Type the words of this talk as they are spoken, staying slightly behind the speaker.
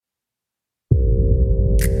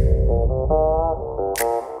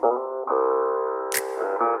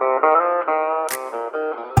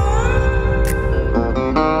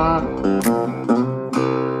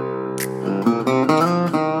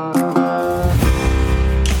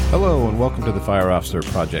Hello and welcome to the Fire Officer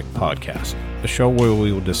Project podcast, a show where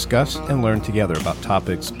we will discuss and learn together about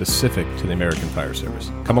topics specific to the American Fire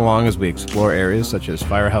Service. Come along as we explore areas such as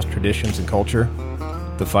firehouse traditions and culture,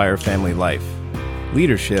 the fire family life,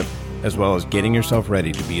 leadership, as well as getting yourself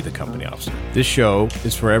ready to be the company officer. This show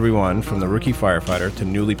is for everyone from the rookie firefighter to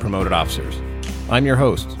newly promoted officers. I'm your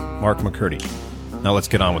host, Mark McCurdy. Now let's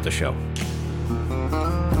get on with the show.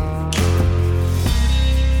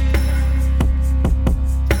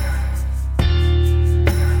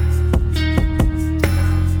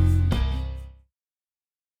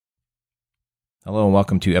 Hello and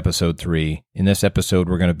welcome to episode 3. In this episode,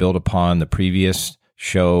 we're going to build upon the previous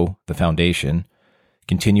show, The Foundation,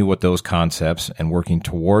 continue with those concepts and working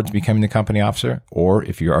towards becoming the company officer, or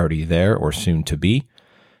if you're already there or soon to be,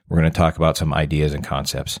 we're going to talk about some ideas and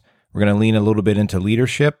concepts. We're going to lean a little bit into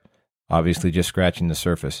leadership, obviously just scratching the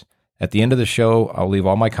surface. At the end of the show, I'll leave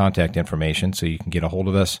all my contact information so you can get a hold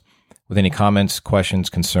of us with any comments, questions,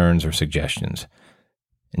 concerns, or suggestions.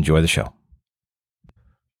 Enjoy the show.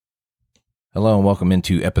 Hello and welcome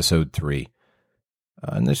into episode 3.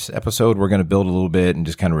 In this episode, we're going to build a little bit and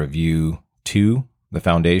just kind of review 2, the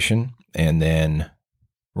foundation, and then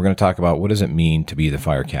we're going to talk about what does it mean to be the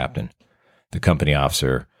fire captain, the company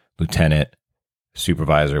officer, lieutenant,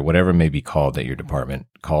 supervisor, whatever it may be called that your department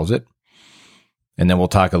calls it. And then we'll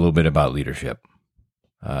talk a little bit about leadership,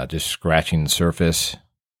 just scratching the surface.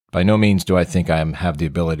 By no means do I think I have the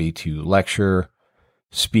ability to lecture,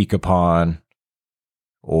 speak upon,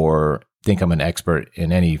 or think I'm an expert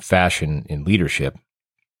in any fashion in leadership.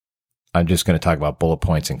 I'm just going to talk about bullet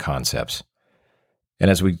points and concepts.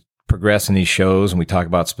 And as we progress in these shows and we talk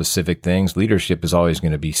about specific things, leadership is always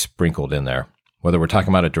going to be sprinkled in there, whether we're talking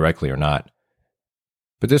about it directly or not.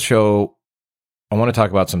 But this show, I want to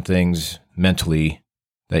talk about some things mentally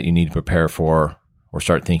that you need to prepare for or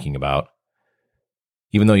start thinking about,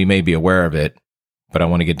 even though you may be aware of it, but I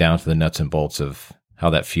want to get down to the nuts and bolts of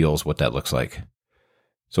how that feels, what that looks like.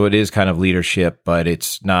 So it is kind of leadership, but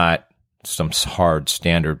it's not some hard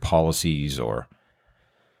standard policies or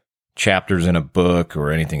chapters in a book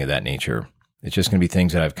or anything of that nature. It's just going to be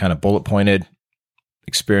things that I've kind of bullet pointed,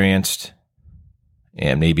 experienced,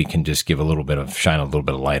 and maybe can just give shine a little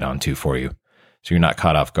bit of light onto for you. So you're not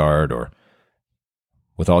caught off guard, or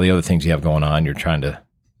with all the other things you have going on, you're trying to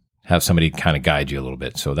have somebody kind of guide you a little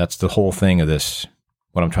bit. So that's the whole thing of this,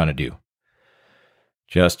 what I'm trying to do.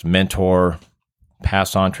 Just mentor,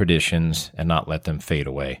 pass on traditions, and not let them fade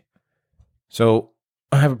away. So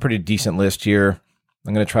I have a pretty decent list here.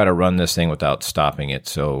 I'm going to try to run this thing without stopping it,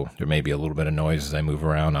 so there may be a little bit of noise as I move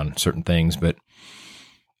around on certain things, but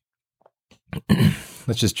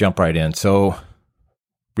let's just jump right in. So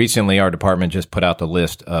recently, our department just put out the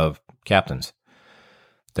list of captains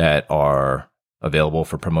that are available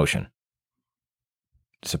for promotion.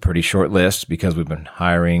 It's a pretty short list because we've been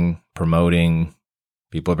hiring, promoting.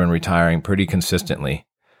 People have been retiring pretty consistently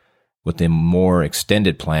with a more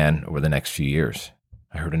extended plan over the next few years.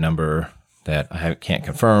 I heard a number that I can't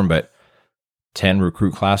confirm, but 10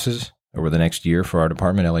 recruit classes over the next year for our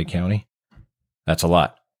department, LA County. That's a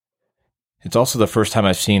lot. It's also the first time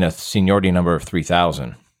I've seen a seniority number of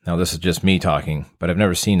 3,000. Now, this is just me talking, but I've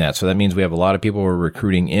never seen that. So that means we have a lot of people we're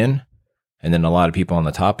recruiting in, and then a lot of people on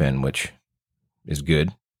the top end, which is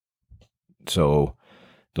good. So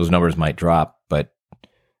those numbers might drop, but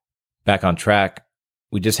back on track,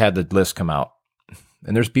 we just had the list come out.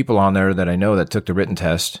 And there's people on there that I know that took the written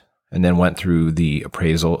test and then went through the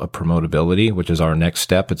appraisal of promotability, which is our next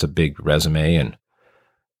step. It's a big resume and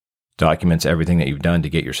documents everything that you've done to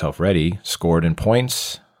get yourself ready, scored in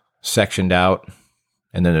points, sectioned out,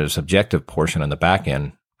 and then there's a subjective portion on the back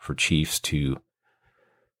end for chiefs to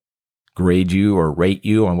grade you or rate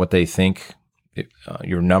you on what they think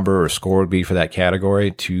your number or score would be for that category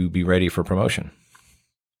to be ready for promotion.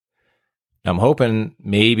 I'm hoping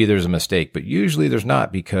maybe there's a mistake, but usually there's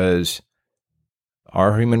not, because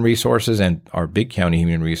our human resources and our big county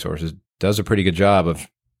human resources does a pretty good job of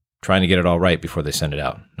trying to get it all right before they send it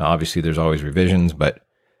out. Now, obviously, there's always revisions, but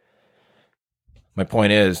my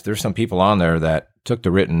point is there's some people on there that took the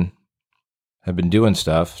written, have been doing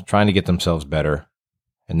stuff, trying to get themselves better,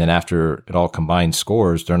 and then after it all combined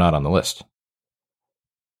scores, they're not on the list.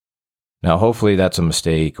 Now, hopefully that's a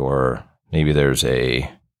mistake, or maybe there's a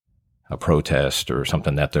protest or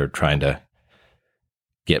something that they're trying to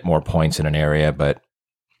get more points in an area. But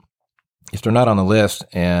if they're not on the list,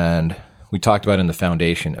 and we talked about in the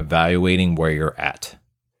foundation, evaluating where you're at.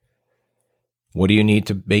 What do you need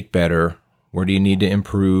to make better? Where do you need to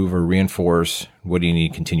improve or reinforce? What do you need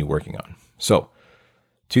to continue working on? So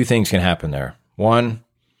 2 things can happen there. One,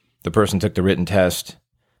 the person took the written test,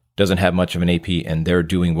 doesn't have much of an AP, and they're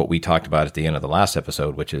doing what we talked about at the end of the last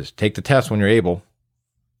episode, which is take the test when you're able.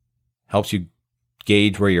 Helps you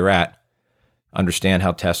gauge where you're at, understand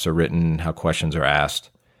how tests are written, how questions are asked,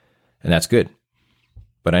 and that's good.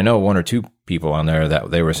 But I know one or two people on there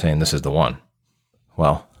that they were saying this is the one.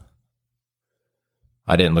 Well,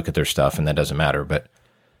 I didn't look at their stuff, and that doesn't matter, but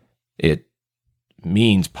it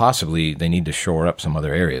means possibly they need to shore up some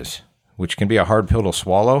other areas, which can be a hard pill to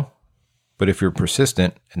swallow. But if you're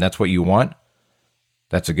persistent and that's what you want,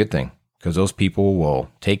 that's a good thing, because those people will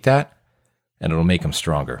take that and it'll make them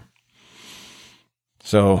stronger.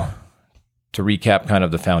 So to recap kind of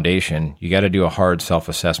the foundation, you got to do a hard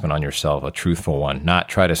self-assessment on yourself, a truthful one, not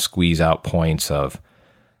try to squeeze out points of,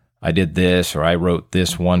 I did this, or I wrote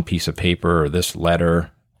this one piece of paper or this letter.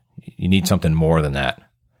 You need something more than that.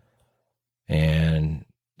 And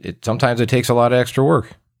sometimes it takes a lot of extra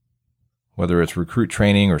work, whether it's recruit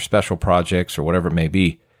training or special projects or whatever it may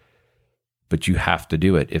be. But you have to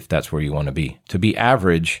do it if that's where you want to be. To be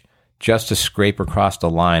average, just to scrape across the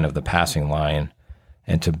line of the passing line,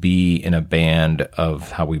 and to be in a band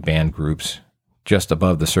of how we band groups just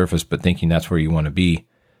above the surface, but thinking that's where you want to be,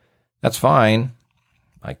 that's fine.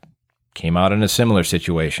 I came out in a similar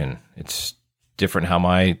situation. It's different how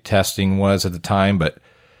my testing was at the time, but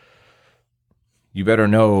you better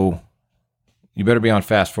be on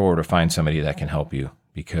fast forward to find somebody that can help you,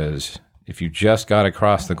 because if you just got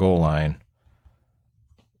across the goal line,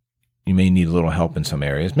 you may need a little help in some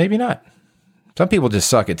areas. Maybe not. Some people just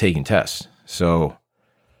suck at taking tests. So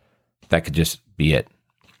that could just be it.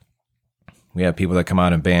 We have people that come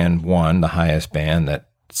out in band 1, the highest band, that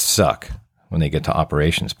suck when they get to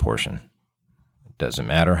operations portion. It doesn't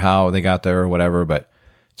matter how they got there or whatever, but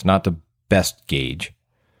it's not the best gauge.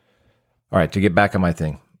 All right, to get back on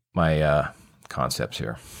my concepts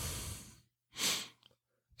here.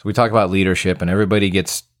 So we talk about leadership, and everybody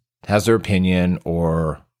has their opinion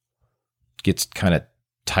or gets kind of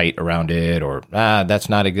tight around it, or that's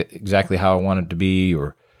not exactly how I want it to be,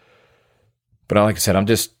 but like I said, I'm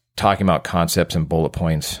just talking about concepts and bullet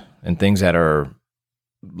points and things that are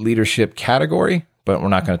leadership category, but we're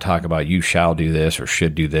not going to talk about you shall do this or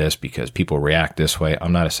should do this because people react this way.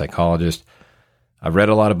 I'm not a psychologist. I've read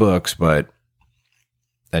a lot of books, but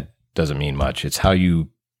that doesn't mean much. It's how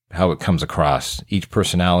it comes across. Each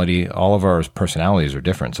personality, all of our personalities are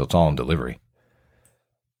different, so it's all in delivery.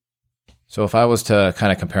 So if I was to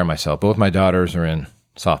kind of compare myself, both my daughters are in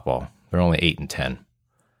softball. They're only 8 and 10.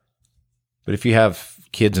 But if you have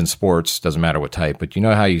kids in sports, doesn't matter what type, but you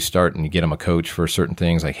know how you start and you get them a coach for certain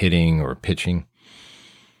things like hitting or pitching,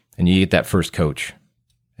 and you get that first coach.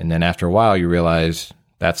 And then after a while, you realize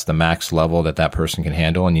that's the max level that person can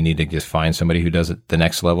handle, and you need to just find somebody who does it the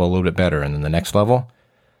next level a little bit better. And then the next level,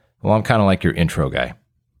 well, I'm kind of like your intro guy,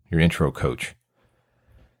 your intro coach.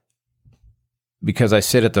 Because I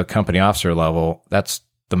sit at the company officer level, that's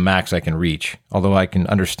the max I can reach. Although I can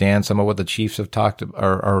understand some of what the chiefs have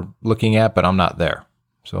are looking at, but I'm not there.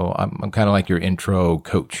 So I'm kind of like your intro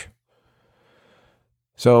coach.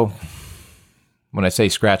 So when I say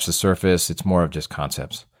scratch the surface, it's more of just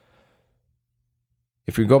concepts.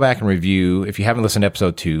 If you go back and review, if you haven't listened to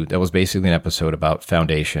episode 2, that was basically an episode about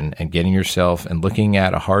foundation and getting yourself and looking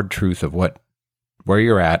at a hard truth of where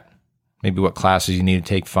you're at, maybe what classes you need to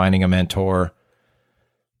take, finding a mentor,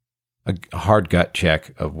 a hard gut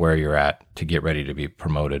check of where you're at to get ready to be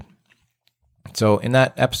promoted. So in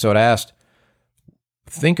that episode, I asked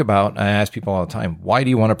people all the time, why do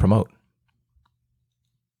you want to promote?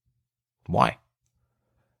 Why?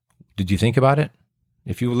 Did you think about it?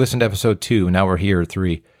 If you listened to episode 2, now we're here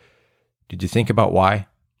 3, did you think about why?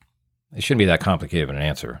 It shouldn't be that complicated of an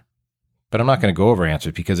answer. But I'm not going to go over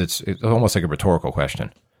answers because it's almost like a rhetorical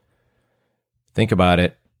question. Think about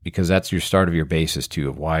it, because that's your start of your basis too,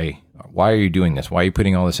 of why are you doing this? Why are you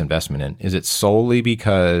putting all this investment in? Is it solely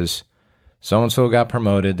because so-and-so got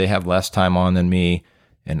promoted, they have less time on than me,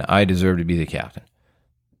 and I deserve to be the captain?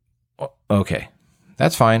 Okay,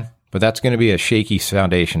 that's fine, but that's going to be a shaky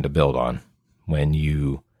foundation to build on when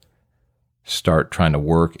you start trying to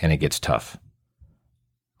work and it gets tough.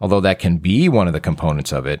 Although that can be one of the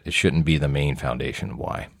components of it, it shouldn't be the main foundation.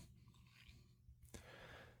 Why?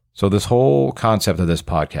 So this whole concept of this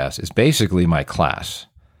podcast is basically my class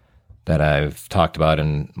that I've talked about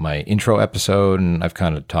in my intro episode, and I've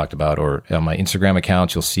kind of talked about, or on my Instagram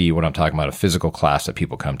accounts, you'll see what I'm talking about, a physical class that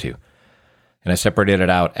people come to. And I separated it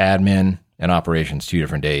out, admin and operations, 2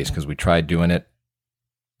 different days, because we tried doing it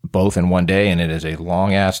both in one day, and it is a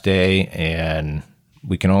long-ass day, and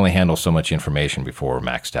we can only handle so much information before we're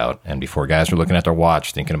maxed out, and before guys are looking at their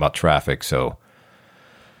watch, thinking about traffic. So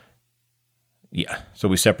Yeah, so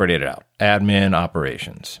we separated it out. Admin,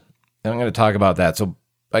 operations. And I'm going to talk about that. So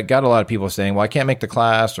I got a lot of people saying, well, I can't make the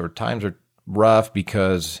class, or times are rough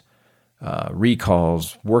because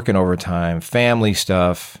recalls, working overtime, family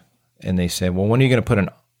stuff. And they say, well, when are you going to put an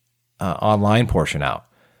online portion out?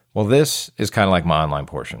 Well, this is kind of like my online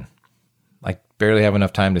portion. I barely have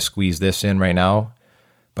enough time to squeeze this in right now,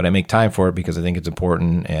 but I make time for it because I think it's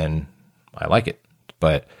important and I like it.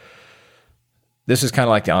 But this is kind of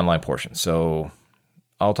like the online portion. So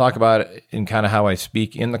I'll talk about it in kind of how I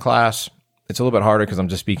speak in the class. It's a little bit harder because I'm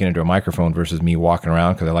just speaking into a microphone versus me walking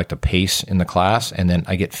around, because I like to pace in the class, and then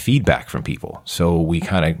I get feedback from people. So we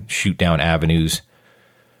kind of shoot down avenues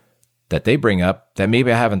that they bring up that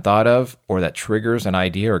maybe I haven't thought of, or that triggers an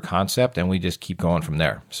idea or concept, and we just keep going from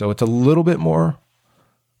there. So it's a little bit more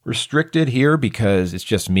restricted here because it's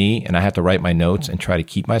just me, and I have to write my notes and try to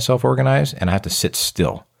keep myself organized, and I have to sit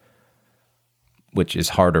still, which is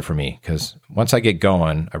harder for me because once I get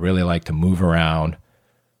going, I really like to move around,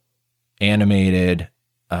 animated.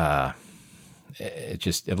 It's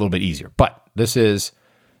just a little bit easier. But this is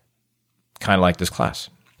kind of like this class.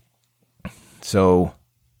 So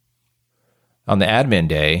on the admin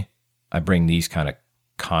day, I bring these kind of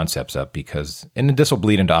concepts up because, and this will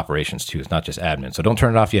bleed into operations too. It's not just admin. So don't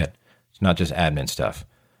turn it off yet. It's not just admin stuff.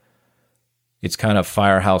 It's kind of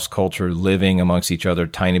firehouse culture, living amongst each other,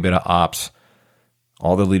 tiny bit of ops,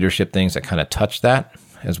 all the leadership things that kind of touch that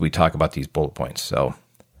as we talk about these bullet points. So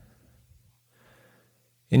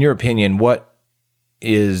in your opinion, what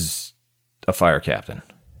is a fire captain?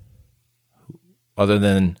 Other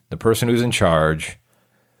than the person who's in charge,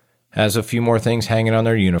 has a few more things hanging on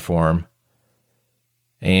their uniform,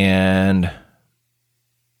 and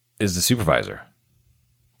is the supervisor.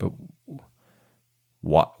 But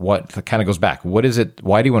what kind of goes back? What is it?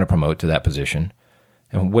 Why do you want to promote to that position?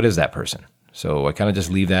 And what is that person? So I kind of just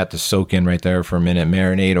leave that to soak in right there for a minute,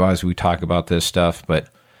 marinate as we talk about this stuff. But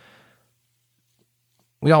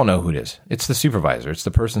we all know who it is. It's the supervisor. It's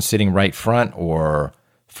the person sitting right front, or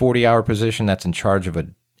 40-hour position that's in charge of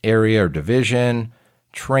an area or division,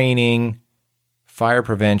 training, fire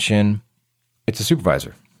prevention. It's a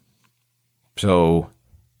supervisor. So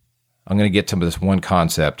I'm going to get to this one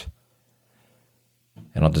concept,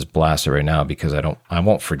 and I'll just blast it right now because I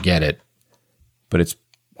won't forget it, but it's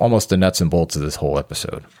almost the nuts and bolts of this whole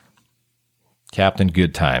episode. Captain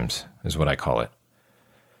Good Times is what I call it.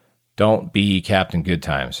 Don't be Captain Good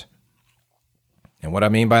Times. And what I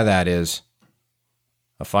mean by that is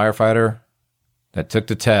a firefighter that took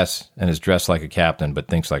the test and is dressed like a captain but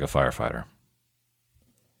thinks like a firefighter.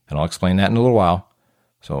 And I'll explain that in a little while.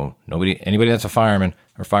 So anybody that's a fireman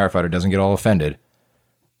or firefighter doesn't get all offended,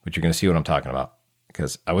 but you're going to see what I'm talking about,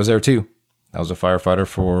 because I was there too. I was a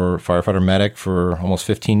firefighter medic for almost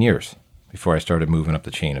 15 years before I started moving up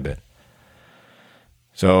the chain a bit.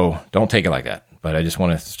 So don't take it like that. But I just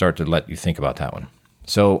want to start to let you think about that one.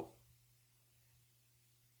 So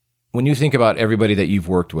when you think about everybody that you've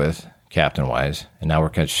worked with, captain-wise, and now we're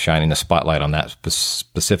kind of shining the spotlight on that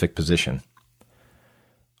specific position,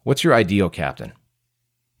 what's your ideal captain?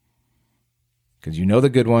 Because you know the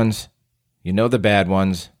good ones, you know the bad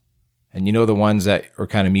ones, and you know the ones that are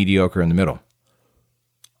kind of mediocre in the middle.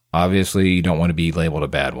 Obviously, you don't want to be labeled a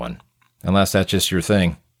bad one, unless that's just your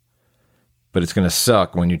thing. But it's going to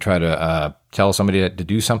suck when you try to tell somebody to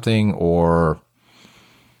do something, or,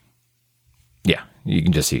 yeah, you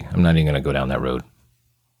can just see. I'm not even going to go down that road.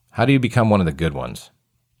 How do you become one of the good ones?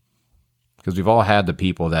 Because we've all had the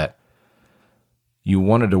people that you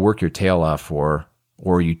wanted to work your tail off for,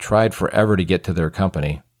 or you tried forever to get to their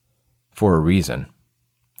company for a reason.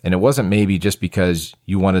 And it wasn't maybe just because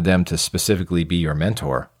you wanted them to specifically be your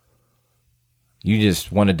mentor. You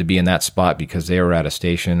just wanted to be in that spot because they were at a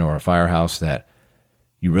station or a firehouse that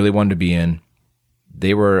you really wanted to be in.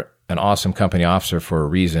 They were an awesome company officer for a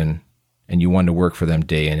reason, and you wanted to work for them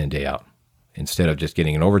day in and day out, instead of just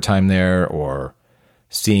getting an overtime there or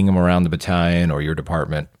seeing them around the battalion or your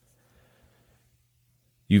department.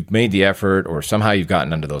 You've made the effort, or somehow you've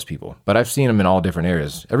gotten under those people. But I've seen them in all different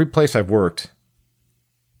areas. Every place I've worked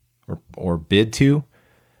or bid to,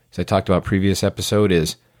 as I talked about previous episode,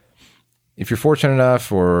 is if you're fortunate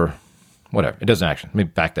enough, or whatever, it doesn't actually, let me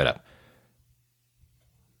back that up.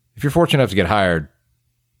 If you're fortunate enough to get hired,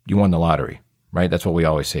 you won the lottery, right? That's what we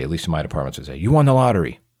always say, at least in my departments would say, you won the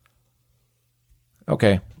lottery.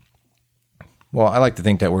 Okay. Well, I like to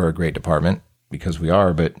think that we're a great department, because we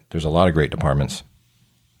are, but there's a lot of great departments.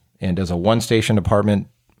 And does a one-station department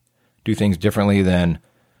do things differently than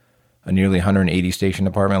a nearly 180-station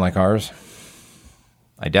department like ours?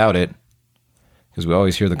 I doubt it, because we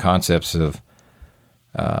always hear the concepts of,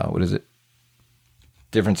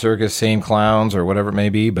 different circus, same clowns or whatever it may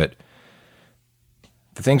be, but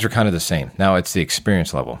the things are kind of the same. Now it's the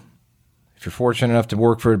experience level. If you're fortunate enough to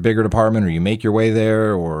work for a bigger department, or you make your way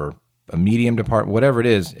there, or a medium department, whatever it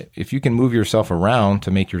is, if you can move yourself around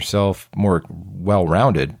to make yourself more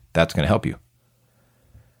well-rounded, that's going to help you.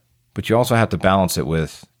 But you also have to balance it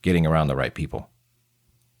with getting around the right people.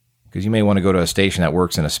 Because you may want to go to a station that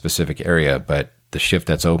works in a specific area, but the shift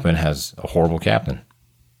that's open has a horrible captain.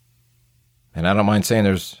 And I don't mind saying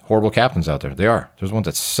there's horrible captains out there. They are. There's ones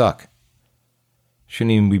that suck.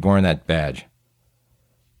 Shouldn't even be wearing that badge.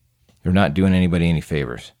 They're not doing anybody any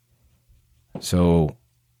favors. So,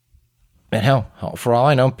 and hell, for all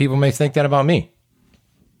I know, people may think that about me.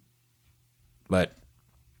 But,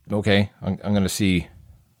 okay, I'm going to see.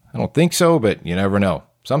 I don't think so, but you never know.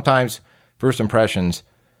 Sometimes first impressions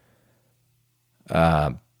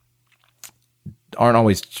aren't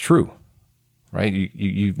always true, right?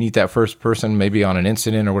 You meet that first person maybe on an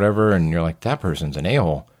incident or whatever, and you're like, that person's an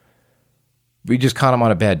a-hole. We just caught them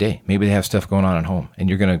on a bad day. Maybe they have stuff going on at home, and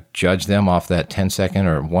you're going to judge them off that 10-second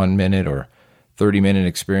or 1 minute or 30-minute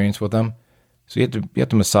experience with them. So you have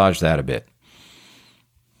to massage that a bit.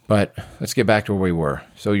 But let's get back to where we were.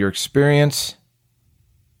 So your experience,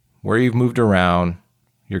 where you've moved around,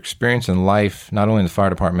 your experience in life, not only in the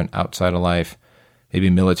fire department, outside of life, maybe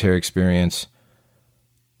military experience,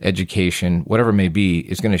 education, whatever it may be,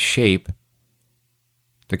 is going to shape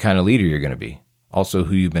the kind of leader you're going to be. Also,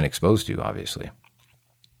 who you've been exposed to, obviously.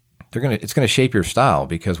 It's going to shape your style,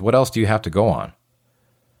 because what else do you have to go on?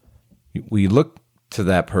 We look to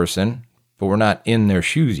that person, but we're not in their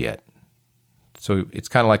shoes yet. So it's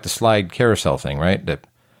kind of like the slide carousel thing, right? That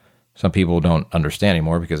some people don't understand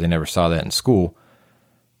anymore because they never saw that in school.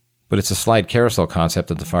 But it's a slide carousel concept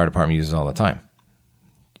that the fire department uses all the time.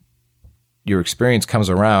 Your experience comes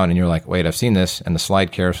around and you're like, wait, I've seen this. And the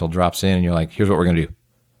slide carousel drops in and you're like, here's what we're going to do.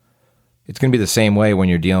 It's going to be the same way when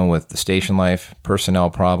you're dealing with the station life, personnel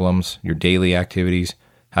problems, your daily activities,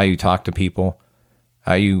 how you talk to people,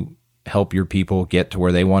 how you help your people get to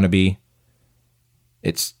where they want to be.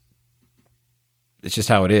 It's just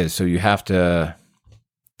how it is. So you have to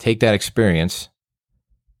take that experience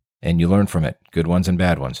and you learn from it, good ones and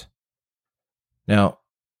bad ones. Now,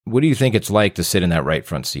 what do you think it's like to sit in that right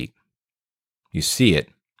front seat? You see it,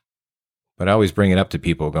 but I always bring it up to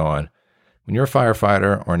people going, when you're a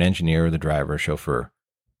firefighter or an engineer or the driver or chauffeur,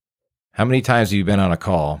 how many times have you been on a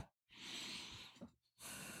call?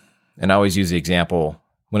 And I always use the example,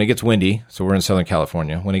 when it gets windy, so we're in Southern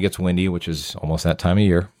California, when it gets windy, which is almost that time of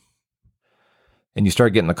year, and you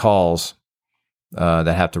start getting the calls that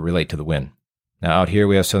have to relate to the wind. Now out here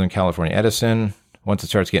we have Southern California Edison. Once it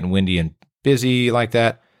starts getting windy and busy like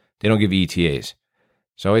that, they don't give you ETAs.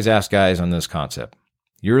 So I always ask guys on this concept.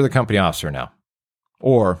 You're the company officer now.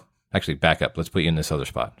 Or, actually back up, let's put you in this other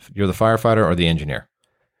spot. You're the firefighter or the engineer.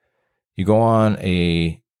 You go on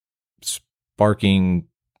a sparking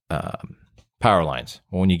power lines.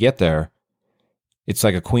 Well, when you get there, it's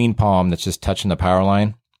like a queen palm that's just touching the power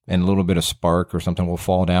line, and a little bit of spark or something will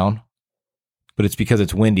fall down. But it's because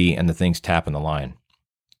it's windy and the thing's tapping the line.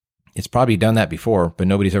 It's probably done that before, but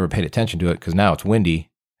nobody's ever paid attention to it because now it's windy,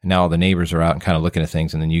 and now all the neighbors are out and kind of looking at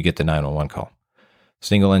things, and then you get the 911 call.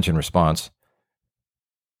 Single engine response.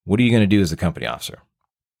 What are you going to do as the company officer?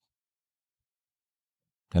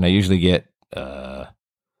 And I usually get,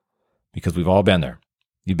 because we've all been there.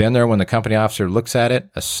 You've been there when the company officer looks at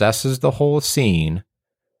it, assesses the whole scene,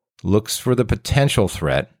 looks for the potential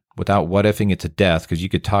threat without what-ifing it to death, because you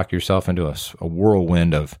could talk yourself into a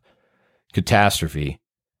whirlwind of catastrophe,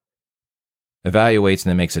 evaluates,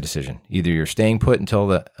 and then makes a decision. Either you're staying put until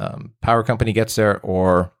the power company gets there,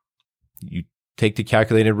 or you take the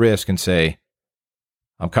calculated risk and say,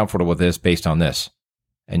 I'm comfortable with this based on this.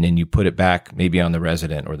 And then you put it back maybe on the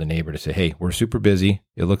resident or the neighbor to say, hey, we're super busy.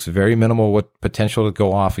 It looks very minimal what potential to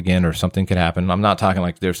go off again or something could happen. I'm not talking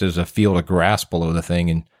like there's a field of grass below the thing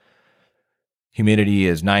and humidity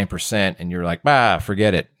is 9% and you're like,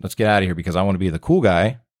 forget it. Let's get out of here because I want to be the cool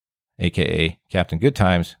guy, AKA Captain Good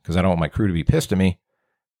Times, because I don't want my crew to be pissed at me.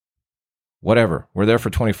 Whatever. We're there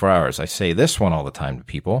for 24 hours. I say this one all the time to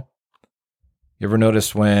people. You ever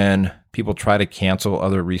notice when people try to cancel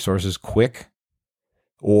other resources quick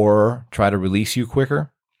or try to release you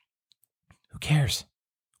quicker? Who cares?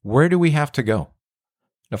 Where do we have to go?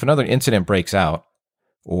 Now, if another incident breaks out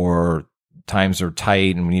or times are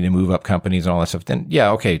tight and we need to move up companies and all that stuff, then yeah,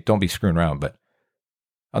 okay, don't be screwing around. But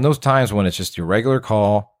on those times when it's just your regular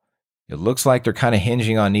call, it looks like they're kind of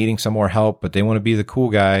hinging on needing some more help, but they want to be the cool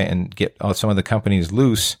guy and get some of the companies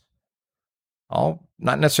loose, I'll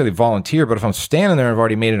not necessarily volunteer, but if I'm standing there and I've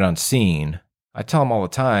already made it on scene, I tell them all the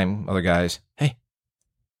time, other guys, hey,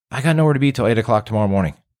 I got nowhere to be till 8 o'clock tomorrow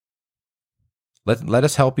morning. Let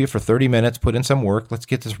us help you for 30 minutes, put in some work. Let's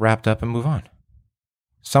get this wrapped up and move on.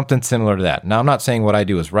 Something similar to that. Now, I'm not saying what I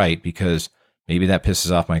do is right because maybe that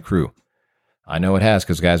pisses off my crew. I know it has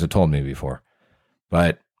because guys have told me before.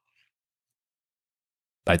 But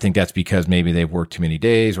I think that's because maybe they've worked too many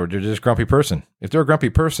days or they're just a grumpy person. If they're a grumpy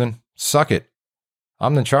person, suck it.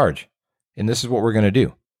 I'm in charge. And this is what we're going to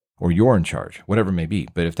do. Or you're in charge, whatever it may be.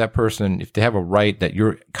 But if that person, if they have a right that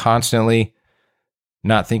you're constantly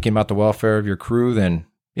not thinking about the welfare of your crew, then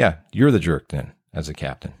yeah, you're the jerk then as a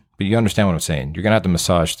captain. But you understand what I'm saying. You're going to have to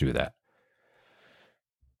massage through that.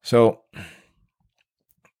 So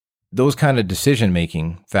those kind of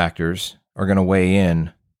decision-making factors are going to weigh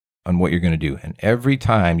in on what you're going to do. And every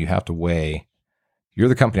time you have to weigh, you're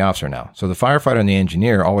the company officer now. So the firefighter and the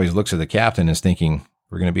engineer always looks at the captain as thinking,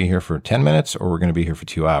 we're going to be here for 10 minutes or we're going to be here for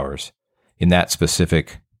 2 hours in that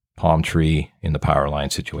specific palm tree in the power line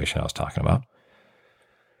situation I was talking about.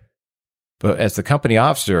 But as the company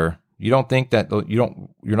officer, you don't think that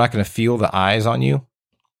you're not going to feel the eyes on you.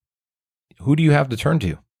 Who do you have to turn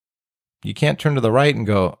to? You can't turn to the right and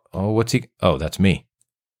go, oh, that's me.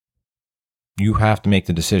 You have to make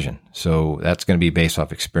the decision. So that's going to be based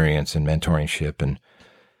off experience and mentorship and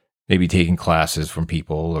maybe taking classes from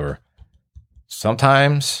people, or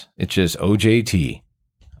sometimes it's just OJT,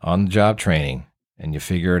 on the job training, and you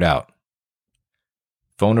figure it out.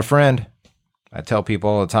 Phone a friend. I tell people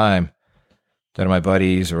all the time that are my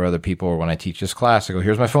buddies or other people, or when I teach this class, I go,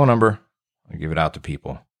 here's my phone number. I give it out to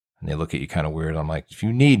people and they look at you kind of weird. I'm like, if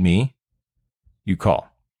you need me, you call.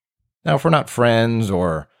 Now, if we're not friends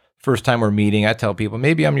or first time we're meeting, I tell people,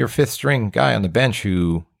 maybe I'm your fifth string guy on the bench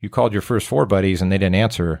who you called your first 4 buddies and they didn't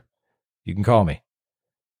answer. You can call me.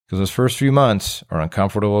 Because those first few months are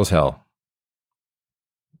uncomfortable as hell.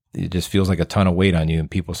 It just feels like a ton of weight on you. And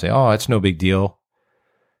people say, oh, it's no big deal.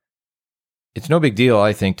 It's no big deal,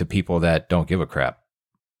 I think, to people that don't give a crap.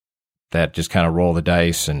 That just kind of roll the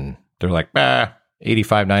dice and they're like,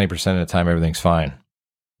 85, 90% of the time, everything's fine.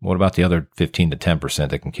 What about the other 15 to 10%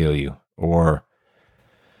 that can kill you? Or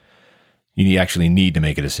you actually need to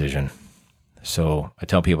make a decision. So I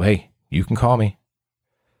tell people, hey, you can call me.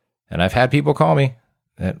 And I've had people call me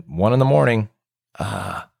at 1 a.m.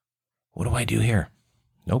 What do I do here?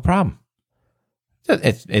 No problem.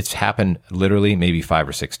 It's happened literally maybe 5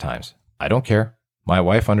 or 6 times. I don't care. My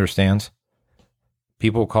wife understands.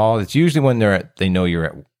 People call. It's usually when they know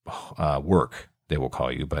you're at work, they will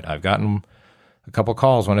call you. But I've gotten a couple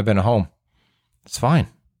calls when I've been at home. It's fine.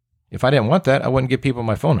 If I didn't want that, I wouldn't give people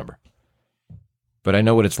my phone number. But I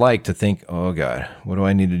know what it's like to think, oh God, what do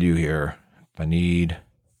I need to do here?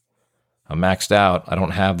 I'm maxed out. I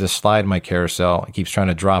don't have this slide in my carousel. It keeps trying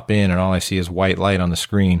to drop in and all I see is white light on the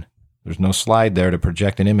screen. There's no slide there to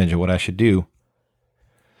project an image of what I should do.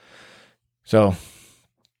 So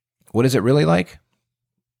what is it really like?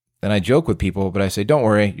 And I joke with people, but I say, don't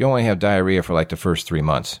worry, you only have diarrhea for like the first 3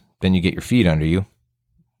 months. Then you get your feet under you,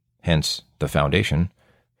 hence the foundation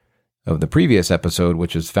of the previous episode,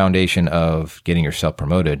 which is foundation of getting yourself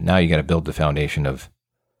promoted. Now you got to build the foundation of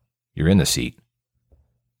you're in the seat.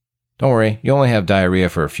 Don't worry, you only have diarrhea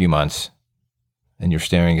for a few months, and you're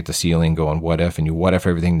staring at the ceiling going, what if, and you what if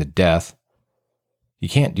everything to death. You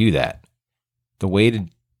can't do that. The way to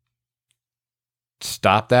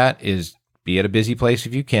stop that is be at a busy place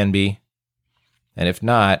if you can be. And if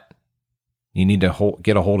not, you need to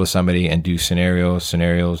get a hold of somebody and do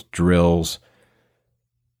scenarios, drills.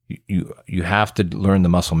 You have to learn the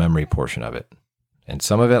muscle memory portion of it. And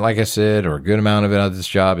some of it, like I said, or a good amount of it of this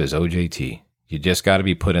job is OJT. You just got to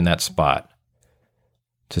be put in that spot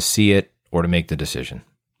to see it or to make the decision.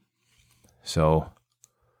 So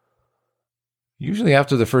usually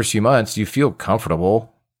after the first few months, you feel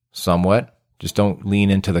comfortable somewhat. Just don't lean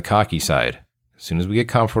into the cocky side. As soon as we get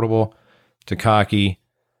comfortable to cocky,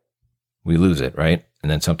 we lose it, right?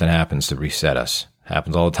 And then something happens to reset us.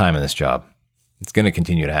 Happens all the time in this job. It's going to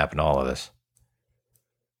continue to happen to all of us.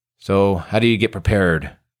 So how do you get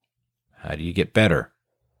prepared? How do you get better?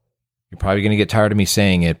 You're probably going to get tired of me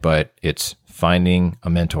saying it, but it's finding a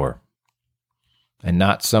mentor. And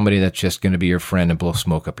not somebody that's just going to be your friend and blow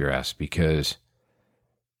smoke up your ass, because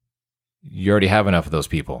you already have enough of those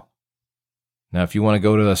people. Now, if you want to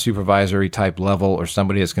go to a supervisory type level or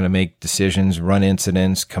somebody that's going to make decisions, run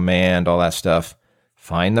incidents, command, all that stuff,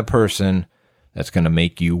 find the person that's going to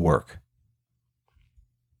make you work.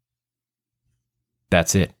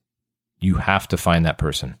 That's it. You have to find that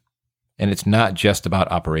person. And it's not just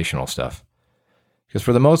about operational stuff. Because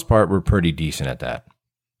for the most part, we're pretty decent at that.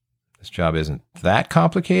 This job isn't that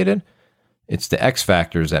complicated. It's the X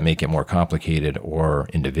factors that make it more complicated or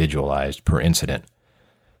individualized per incident.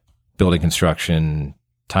 building construction,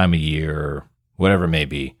 time of year, whatever it may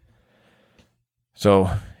be. So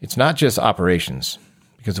it's not just operations,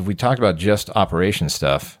 because if we talked about just operation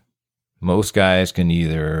stuff, most guys can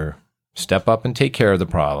either step up and take care of the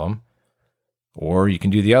problem, or you can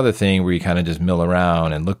do the other thing where you kind of just mill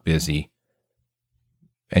around and look busy,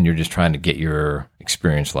 and you're just trying to get your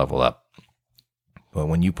experience level up. But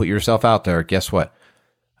when you put yourself out there, guess what?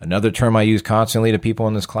 Another term I use constantly to people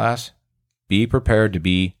in this class, be prepared to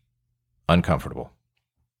be uncomfortable.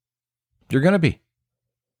 You're going to be.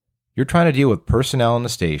 You're trying to deal with personnel in the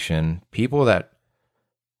station, people that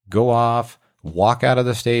go off, walk out of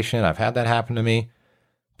the station. I've had that happen to me.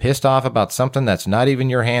 Pissed off about something that's not even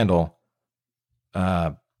your handle.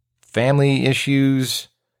 Family issues,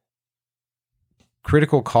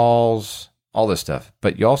 critical calls, all this stuff.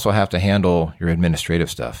 But you also have to handle your administrative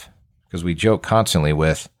stuff, because we joke constantly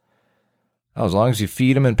with, oh, as long as you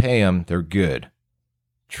feed them and pay them, they're good.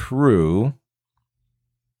 True.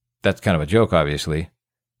 That's kind of a joke, obviously.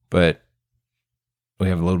 But we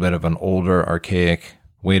have a little bit of an older, archaic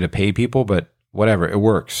way to pay people, but whatever, it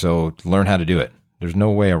works. So learn how to do it. There's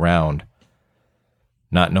no way around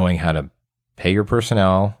not knowing how to pay your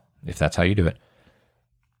personnel, if that's how you do it.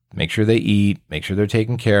 Make sure they eat, make sure they're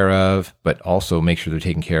taken care of, but also make sure they're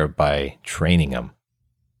taken care of by training them.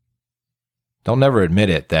 They'll never admit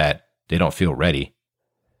it that they don't feel ready.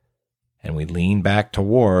 And we lean back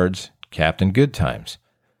towards Captain Good Times.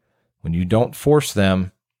 When you don't force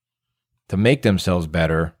them to make themselves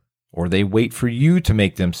better, or they wait for you to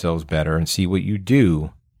make themselves better and see what you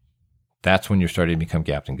do, that's when you're starting to become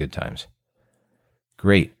Captain Good Times.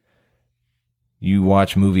 Great. You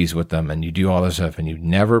watch movies with them and you do all this stuff, and you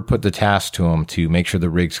never put the task to them to make sure the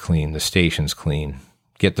rig's clean, the station's clean,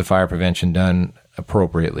 get the fire prevention done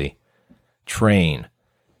appropriately, train,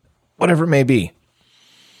 whatever it may be.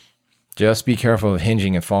 Just be careful of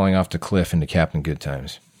hinging and falling off the cliff into Captain Good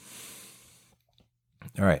Times.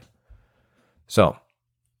 All right. So,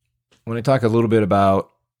 when I talk a little bit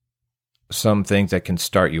about some things that can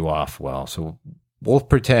start you off well, so we'll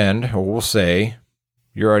pretend, or we'll say,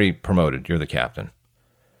 you're already promoted. You're the captain.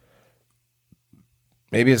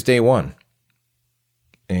 Maybe it's day one.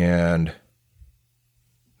 And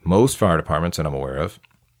most fire departments that I'm aware of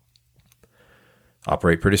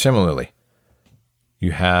operate pretty similarly. You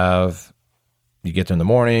get there in the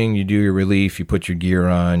morning, you do your relief, you put your gear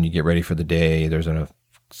on, you get ready for the day. There's a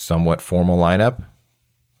somewhat formal lineup.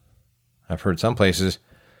 I've heard some places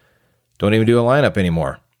don't even do a lineup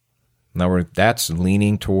anymore. Now that's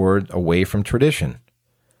leaning toward away from tradition.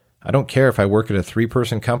 I don't care if I work at a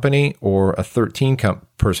 3-person company or a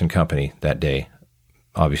 13-person company that day.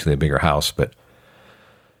 Obviously a bigger house, but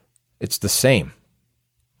it's the same.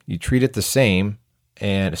 You treat it the same,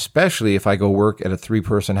 and especially if I go work at a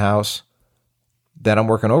 3-person house that I'm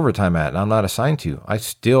working overtime at and I'm not assigned to, I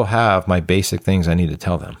still have my basic things I need to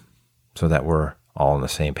tell them so that we're all on the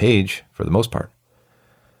same page for the most part.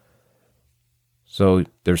 So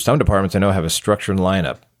there's some departments I know have a structured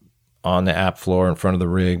lineup on the app floor in front of the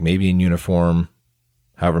rig, maybe in uniform,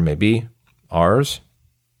 however it may be. Ours,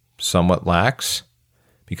 somewhat lax,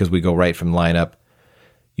 because we go right from lineup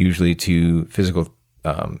usually to physical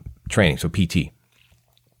training, so PT.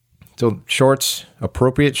 So shorts,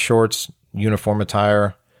 appropriate shorts, uniform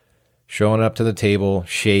attire, showing up to the table,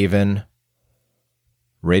 shaven,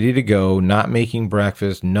 ready to go, not making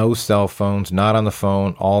breakfast, no cell phones, not on the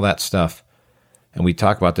phone, all that stuff. And we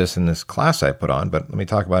talk about this in this class I put on, but let me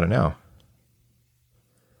talk about it now.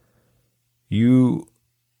 You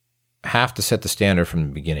have to set the standard from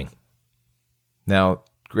the beginning. Now,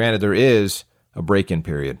 granted, there is a break-in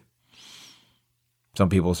period. Some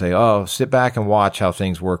people say, oh, sit back and watch how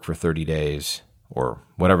things work for 30 days or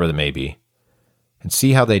whatever it may be and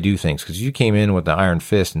see how they do things. Because you came in with the iron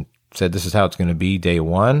fist and said this is how it's going to be day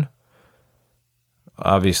one.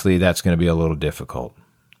 Obviously, that's going to be a little difficult.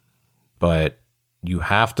 But you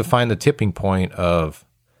have to find the tipping point of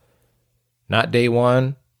not day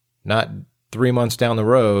one, not 3 months down the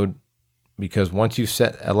road, because once you've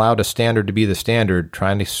allowed a standard to be the standard,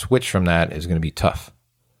 trying to switch from that is going to be tough.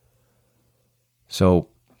 So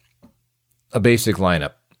a basic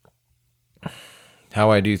lineup.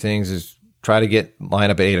 How I do things is try to get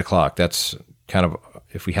lineup at 8 o'clock. That's kind of,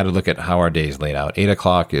 if we had to look at how our day is laid out, 8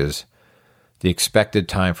 o'clock is the expected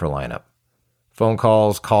time for lineup. Phone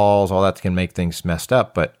calls, all that can make things messed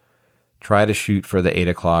up, but try to shoot for the 8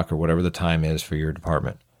 o'clock or whatever the time is for your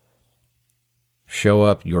department. Show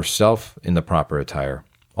up yourself in the proper attire.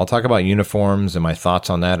 I'll talk about uniforms and my thoughts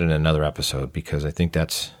on that in another episode, because I think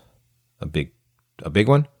that's a big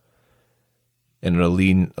one. And it'll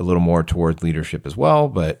lean a little more towards leadership as well,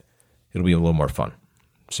 but it'll be a little more fun.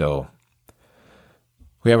 So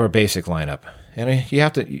we have our basic lineup, and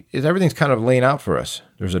everything's kind of laying out for us.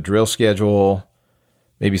 There's a drill schedule,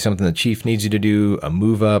 maybe something the chief needs you to do, a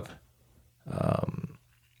move up,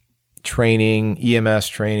 training, EMS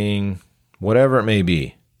training, whatever it may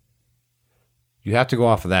be. You have to go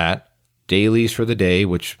off of that. Dailies for the day,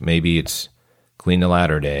 which maybe it's clean the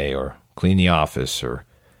ladder day or clean the office or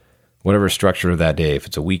whatever structure of that day. If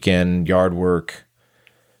it's a weekend, yard work,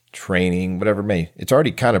 training, whatever it may. It's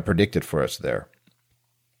already kind of predicted for us there.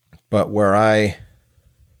 But where I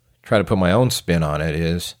try to put my own spin on it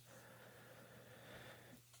is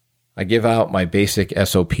I give out my basic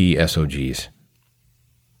SOP SOGs.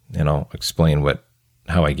 And I'll explain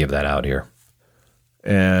how I give that out here.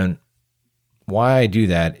 And why I do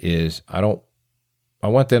that is I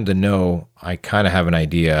want them to know I kind of have an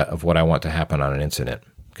idea of what I want to happen on an incident.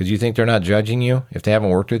 Because you think they're not judging you if they haven't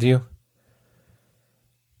worked with you?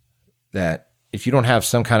 That if you don't have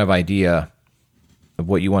some kind of idea of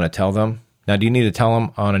what you want to tell them. Now, do you need to tell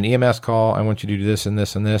them on an EMS call, I want you to do this and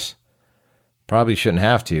this and this? Probably shouldn't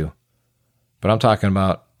have to. But I'm talking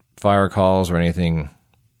about fire calls or anything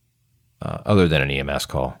other than an EMS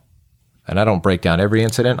call. And I don't break down every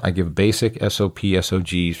incident. I give basic SOP,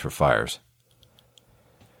 SOGs for fires.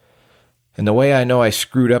 And the way I know I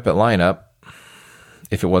screwed up at lineup,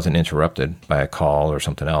 if it wasn't interrupted by a call or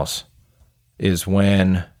something else, is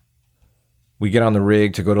when we get on the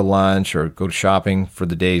rig to go to lunch or go to shopping for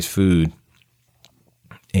the day's food,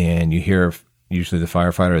 and you hear usually the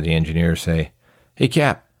firefighter or the engineer say, "Hey,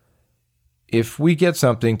 Cap, if we get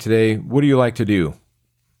something today, what do you like to do?"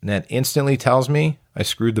 And that instantly tells me I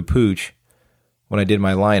screwed the pooch when I did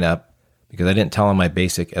my lineup because I didn't tell them my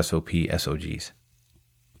basic SOP, SOGs.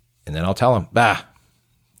 And then I'll tell them,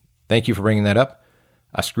 thank you for bringing that up.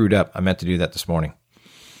 I screwed up. I meant to do that this morning.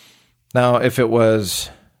 Now, if it was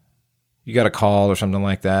you got a call or something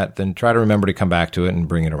like that, then try to remember to come back to it and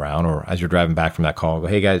bring it around. Or as you're driving back from that call, go,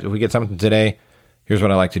 "Hey guys, if we get something today, here's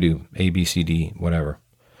what I like to do. A, B, C, D, whatever."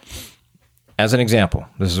 As an example,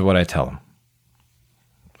 this is what I tell them.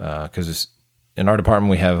 Because in our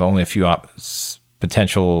department, we have only a few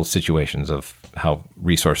potential situations of how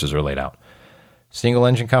resources are laid out. Single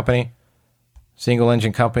engine company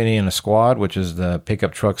and a squad, which is the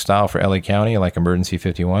pickup truck style for LA County, like Emergency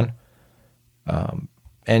 51.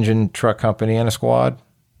 Engine truck company and a squad.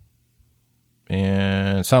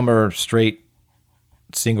 And some are straight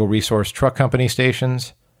single resource truck company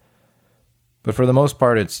stations. But for the most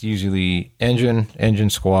part, it's usually engine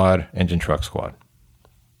squad, engine truck squad.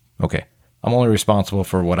 Okay, I'm only responsible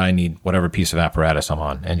for what I need, whatever piece of apparatus I'm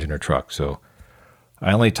on, engine or truck. So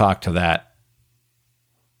I only talk to that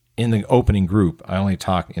in the opening group. I only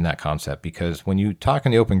talk in that concept because when you talk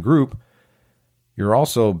in the open group, you're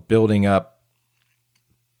also building up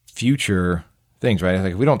future things, right?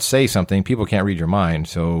 Like if we don't say something, people can't read your mind.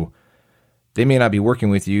 So they may not be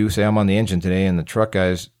working with you. Say I'm on the engine today and the truck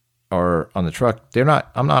guys are on the truck.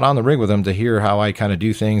 I'm not on the rig with them to hear how I kind of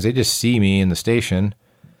do things. They just see me in the station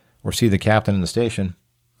or see the captain in the station.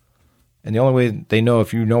 And the only way they know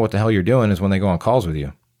if you know what the hell you're doing is when they go on calls with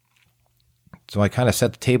you. So I kind of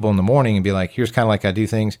set the table in the morning and be like, here's kind of like I do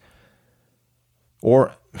things.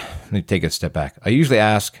 Or let me take a step back. I usually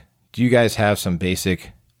ask, do you guys have some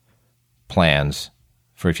basic plans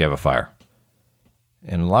for if you have a fire?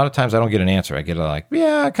 And a lot of times I don't get an answer. I get like,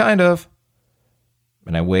 yeah, kind of.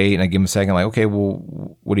 And I wait and I give them a second, like, okay,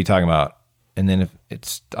 well, what are you talking about? And then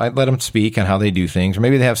I let them speak on how they do things, or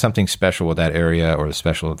maybe they have something special with that area or the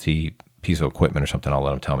specialty piece of equipment or something. I'll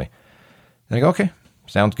let them tell me. And I go, okay,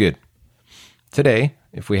 sounds good. Today,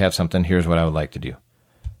 if we have something, here's what I would like to do.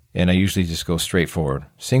 And I usually just go straight forward.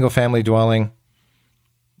 Single family dwelling.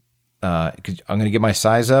 I'm going to get my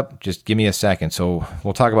size up. Just give me a second. So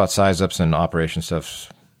we'll talk about size ups and operation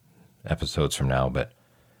stuff episodes from now, but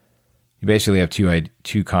you basically have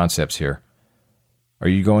two concepts here. Are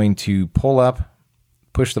you going to pull up,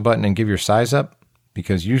 push the button, and give your size up?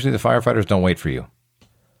 Because usually the firefighters don't wait for you.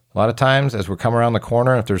 A lot of times, as we're coming around the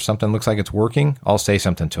corner, if there's something that looks like it's working, I'll say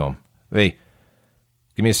something to them. Hey,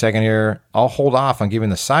 give me a second here. I'll hold off on giving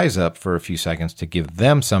the size up for a few seconds to give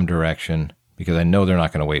them some direction because I know they're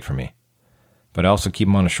not going to wait for me. But I also keep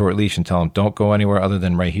them on a short leash and tell them, don't go anywhere other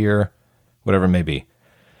than right here, whatever it may be.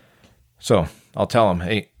 So I'll tell them,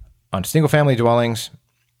 hey, on single family dwellings,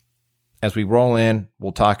 as we roll in,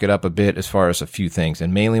 we'll talk it up a bit as far as a few things.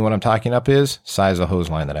 And mainly what I'm talking up is size of hose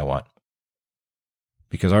line that I want.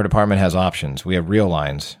 Because our department has options. We have reel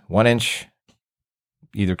lines. 1 inch,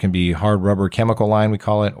 either can be hard rubber chemical line, we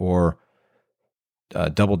call it, or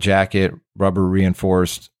double jacket, rubber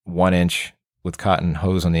reinforced 1 inch with cotton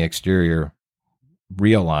hose on the exterior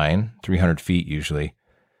reel line, 300 feet usually.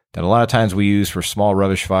 that a lot of times we use for small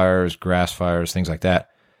rubbish fires, grass fires, things like that.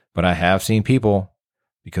 But I have seen people,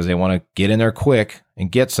 because they want to get in there quick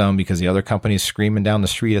and get some because the other company is screaming down the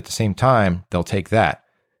street at the same time, they'll take that.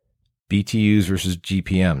 BTUs versus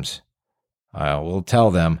GPMs. I will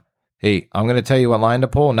tell them, hey, I'm going to tell you what line to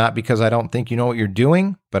pull, not because I don't think you know what you're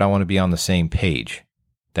doing, but I want to be on the same page.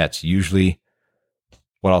 That's usually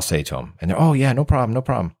what I'll say to them. And they're, oh yeah, no problem, no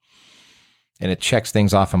problem. And it checks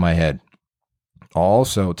things off in my head. I'll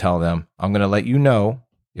also tell them, I'm going to let you know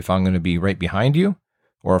if I'm going to be right behind you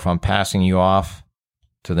or if I'm passing you off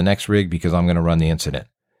to the next rig because I'm going to run the incident.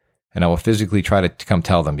 And I will physically try to come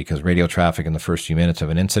tell them, because radio traffic in the first few minutes of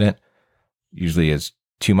an incident usually is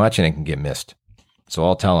too much and it can get missed. So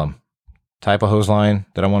I'll tell them type of hose line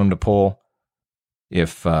that I want them to pull,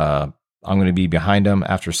 if I'm going to be behind them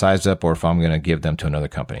after size up, or if I'm going to give them to another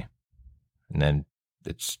company. And then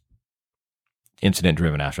it's incident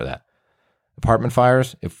driven after that. Apartment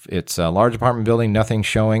fires, if it's a large apartment building, nothing's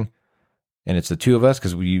showing, and it's the two of us,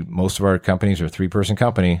 because most of our companies are a 3-person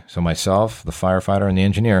company. So myself, the firefighter, and the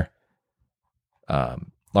engineer.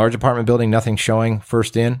 Large apartment building, nothing showing.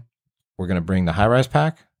 First in, we're going to bring the high-rise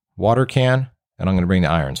pack, water can, and I'm going to bring the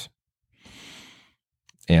irons.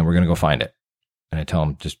 And we're going to go find it. And I tell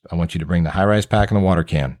them, I want you to bring the high-rise pack and the water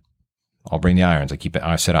can. I'll bring the irons. I keep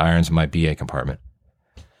a set of irons in my BA compartment.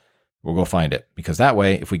 We'll go find it. Because that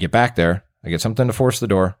way, if we get back there, I get something to force the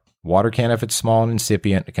door. Water can, if it's small and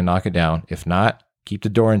incipient, it can knock it down. If not, keep the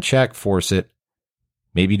door in check, force it.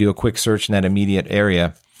 Maybe do a quick search in that immediate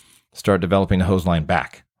area. Start developing the hose line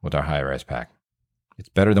back with our high-rise pack. It's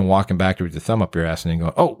better than walking back with your thumb up your ass and then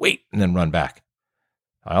go, oh, wait, and then run back.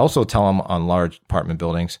 I also tell them on large apartment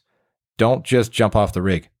buildings, don't just jump off the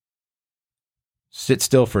rig. Sit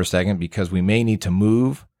still for a second, because we may need to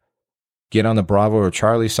move, get on the Bravo or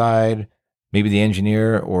Charlie side. Maybe the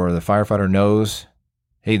engineer or the firefighter knows,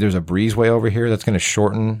 hey, there's a breezeway over here that's going to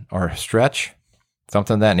shorten our stretch,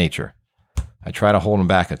 something of that nature. I try to hold them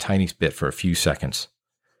back a tiny bit for a few seconds.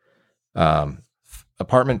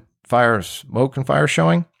 Apartment fire, smoke and fire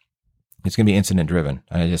showing, it's going to be incident driven.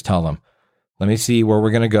 And I just tell them, let me see where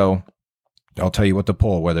we're going to go. I'll tell you what to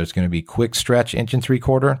pull, whether it's going to be quick stretch, 1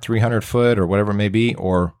 3/4, 300 foot, or whatever it may be,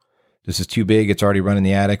 or this is too big, it's already running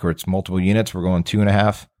the attic, or it's multiple units, we're going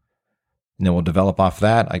 2.5. And then we'll develop off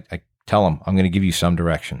that. I tell them, I'm going to give you some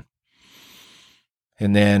direction.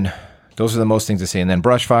 And then those are the most things to say. And then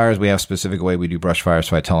brush fires, we have a specific way we do brush fires.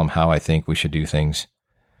 So I tell them how I think we should do things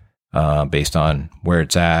based on where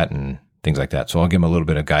it's at and things like that. So I'll give them a little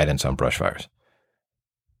bit of guidance on brush fires.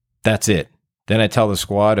 That's it. Then I tell the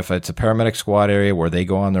squad, if it's a paramedic squad area where they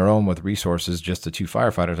go on their own with resources, just the 2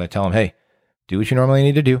 firefighters, I tell them, hey, do what you normally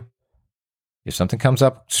need to do. If something comes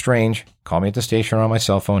up strange, call me at the station or on my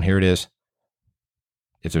cell phone. Here it is.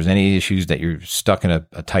 If there's any issues that you're stuck in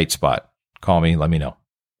a tight spot, call me, let me know.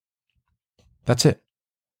 That's it.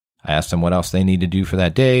 I asked them what else they need to do for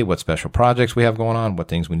that day, what special projects we have going on, what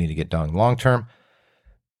things we need to get done long term.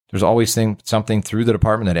 There's always something through the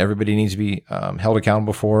department that everybody needs to be held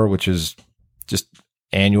accountable for, which is just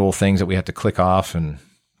annual things that we have to click off and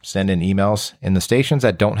send in emails. In the stations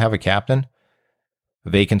that don't have a captain, a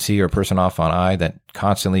vacancy or a person off on I that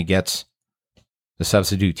constantly gets the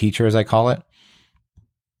substitute teacher, as I call it,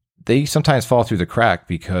 they sometimes fall through the crack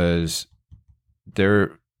because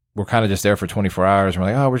we're kind of just there for 24 hours. And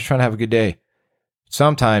we're like, oh, we're just trying to have a good day.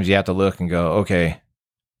 Sometimes you have to look and go, okay,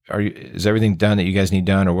 is everything done that you guys need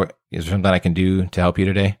done? Or what is there something I can do to help you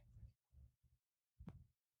today?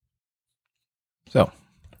 So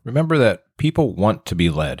remember that people want to be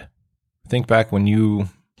led. Think back when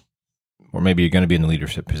or maybe you're going to be in the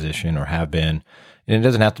leadership position or have been, and it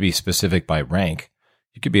doesn't have to be specific by rank.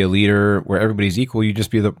 You could be a leader where everybody's equal. You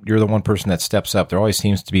just you're the one person that steps up. There always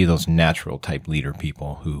seems to be those natural type leader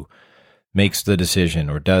people who makes the decision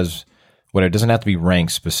or does what. It doesn't have to be rank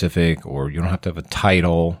specific, or you don't have to have a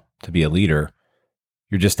title to be a leader.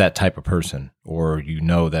 You're just that type of person, or you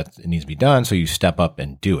know that it needs to be done, so you step up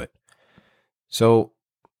and do it. So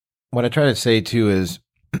what I try to say too is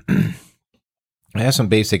I have some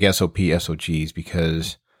basic SOP, SOGs,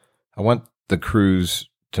 because I want the crews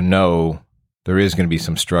to know there is going to be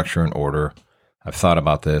some structure and order. I've thought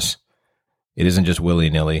about this. It isn't just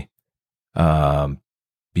willy-nilly,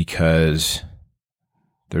 because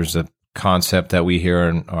there's a concept that we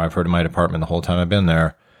hear, or I've heard in my department the whole time I've been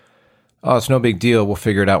there. Oh, it's no big deal. We'll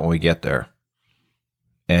figure it out when we get there.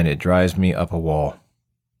 And it drives me up a wall,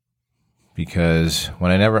 because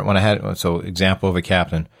example of a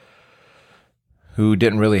captain who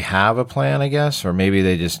didn't really have a plan, I guess, or maybe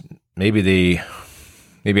I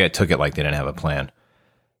took it like they didn't have a plan.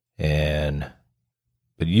 And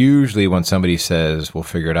But usually when somebody says, we'll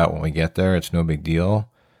figure it out when we get there, it's no big deal.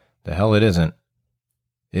 The hell it isn't.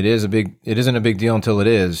 It isn't a big deal until it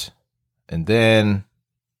is. And then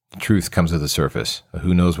the truth comes to the surface.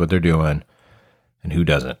 Who knows what they're doing and who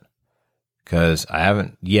doesn't. Because I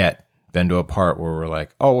haven't yet been to a part where we're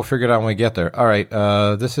like, oh, we'll figure it out when we get there. All right,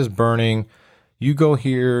 this is burning. You go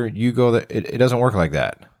here, you go there. It doesn't work like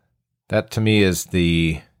that. That to me is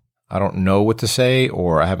I don't know what to say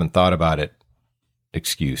or I haven't thought about it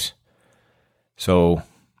excuse. So,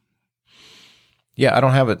 yeah, I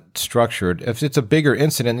don't have it structured. If it's a bigger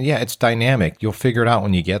incident, yeah, it's dynamic. You'll figure it out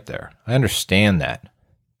when you get there. I understand that.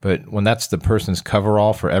 But when that's the person's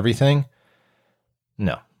coverall for everything,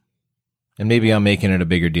 no. And maybe I'm making it a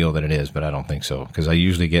bigger deal than it is, but I don't think so because I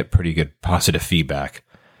usually get pretty good positive feedback.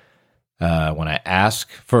 When I ask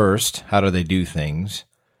first, how do they do things?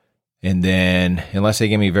 And then, unless they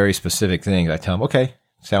give me very specific things, I tell them, okay,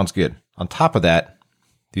 sounds good. On top of that,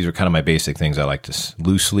 these are kind of my basic things I like to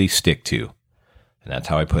loosely stick to. And that's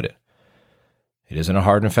how I put it. It isn't a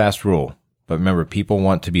hard and fast rule. But remember, people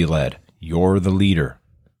want to be led. You're the leader.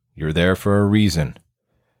 You're there for a reason.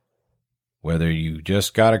 Whether you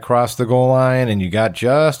just got across the goal line and you got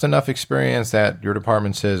just enough experience that your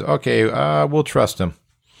department says, okay, we'll trust them.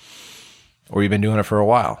 Or you've been doing it for a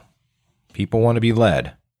while. People want to be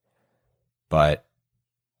led. But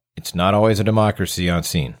it's not always a democracy on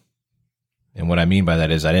scene. And what I mean by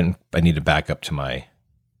that is I need to back up to my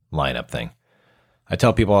lineup thing. I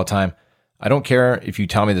tell people all the time, I don't care if you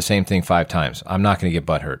tell me the same thing 5 times. I'm not going to get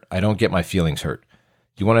butt hurt. I don't get my feelings hurt.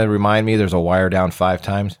 Do you want to remind me there's a wire down 5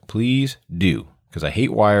 times? Please do. Because I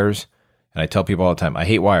hate wires. And I tell people all the time, I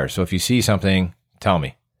hate wires. So if you see something, tell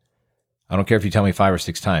me. I don't care if you tell me 5 or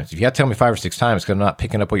 6 times. If you have to tell me 5 or 6 times because I'm not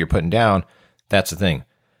picking up what you're putting down, that's the thing.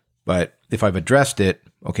 But if I've addressed it,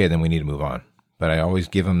 okay, then we need to move on. But I always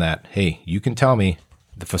give them that, hey, you can tell me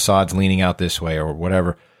the facade's leaning out this way or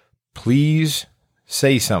whatever. Please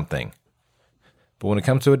say something. But when it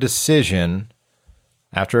comes to a decision,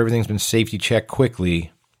 after everything's been safety checked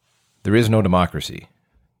quickly, there is no democracy.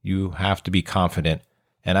 You have to be confident.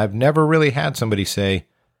 And I've never really had somebody say,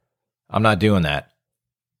 I'm not doing that.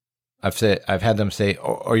 I've had them say,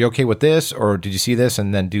 oh, are you okay with this? Or did you see this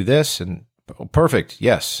and then do this? And oh, perfect.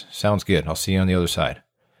 Yes. Sounds good. I'll see you on the other side.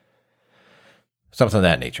 Something of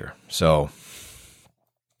that nature. So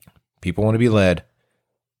people want to be led,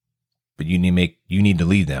 but you need to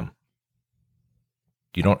lead them.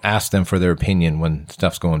 You don't ask them for their opinion when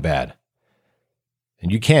stuff's going bad.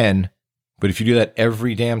 And you can, but if you do that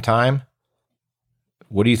every damn time,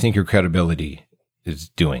 what do you think your credibility is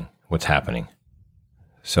doing? What's happening?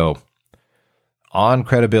 So, on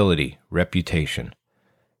credibility, reputation.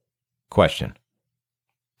 Question.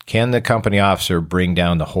 Can the company officer bring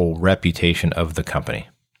down the whole reputation of the company?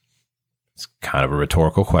 It's kind of a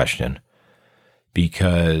rhetorical question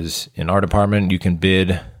because in our department, you can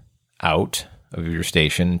bid out of your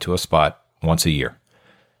station to a spot once a year.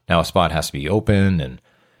 Now, a spot has to be open and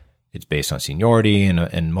it's based on seniority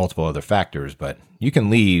and multiple other factors, but you can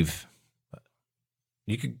leave.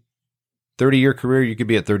 30-year career, you could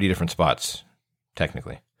be at 30 different spots,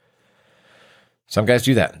 technically. Some guys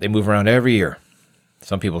do that. They move around every year.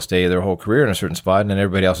 Some people stay their whole career in a certain spot, and then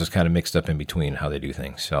everybody else is kind of mixed up in between how they do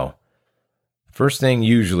things. So first thing,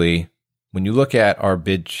 usually, when you look at our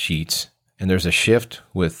bid sheets, and there's a shift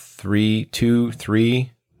with 3, 2,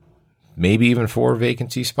 3, maybe even 4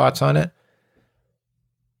 vacancy spots on it,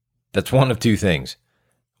 that's one of 2 things.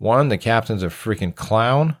 One, the captain's a freaking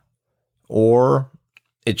clown, or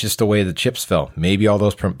it's just the way the chips fell. Maybe all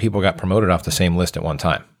those people got promoted off the same list at one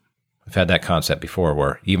time. I've had that concept before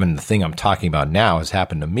where even the thing I'm talking about now has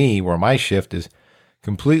happened to me where my shift is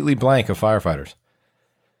completely blank of firefighters.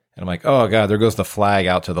 And I'm like, oh God, there goes the flag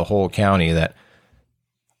out to the whole county that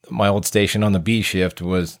my old station on the B shift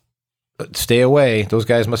was, stay away. Those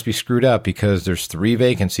guys must be screwed up because there's 3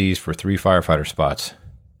 vacancies for 3 firefighter spots.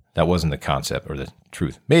 That wasn't the concept or the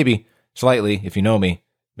truth. Maybe, slightly, if you know me,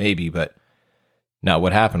 maybe, but no,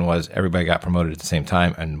 what happened was everybody got promoted at the same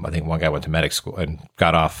time, and I think one guy went to medic school and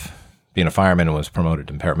got off being a fireman and was promoted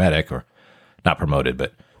to paramedic, or not promoted,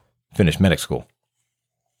 but finished medic school.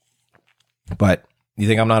 But you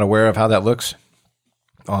think I'm not aware of how that looks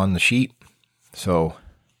on the sheet? So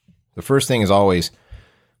the first thing is always,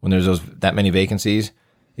 when there's that many vacancies,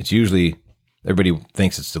 it's usually everybody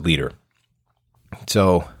thinks it's the leader.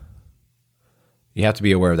 So you have to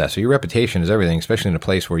be aware of that. So your reputation is everything, especially in a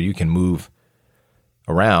place where you can move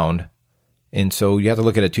around. And so you have to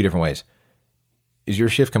look at it 2 different ways. Is your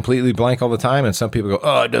shift completely blank all the time? And some people go,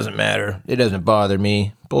 oh, it doesn't matter. It doesn't bother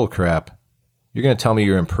me. Bull crap. You're going to tell me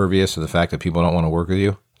you're impervious to the fact that people don't want to work with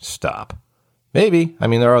you? Stop. Maybe. I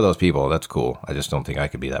mean, there are those people. That's cool. I just don't think I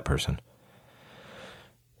could be that person.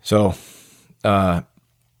 So,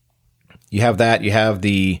 you have that. You have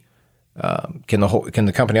the can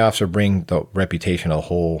the company officer bring the reputation of the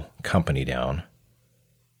whole company down?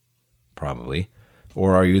 Probably.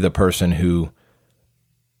 Or are you the person who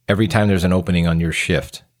every time there's an opening on your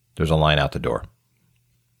shift, there's a line out the door?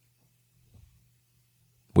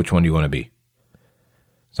 Which one do you want to be?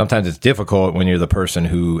 Sometimes it's difficult when you're the person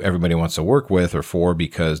who everybody wants to work with or for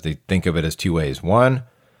because they think of it as two ways. One,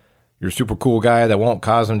 you're a super cool guy that won't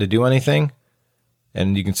cause them to do anything,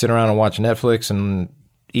 and you can sit around and watch Netflix and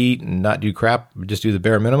eat and not do crap, just do the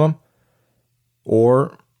bare minimum.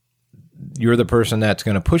 Or you're the person that's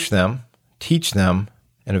going to push them, teach them,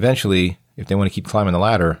 and eventually, if they want to keep climbing the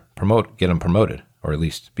ladder, get them promoted, or at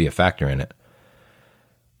least be a factor in it.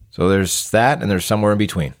 So there's that, and there's somewhere in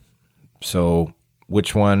between. So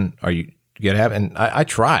which one are you going to have? And I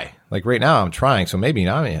try. Like right now, I'm trying. So maybe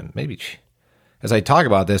as I talk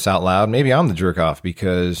about this out loud, maybe I'm the jerk off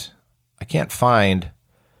because I can't find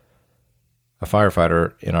a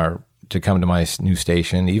firefighter to come to my new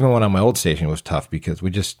station. Even when on my old station, it was tough because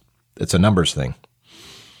it's a numbers thing.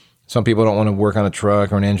 Some people don't want to work on a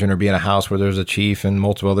truck or an engine or be in a house where there's a chief and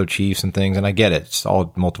multiple other chiefs and things. And I get it. It's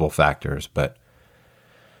all multiple factors. But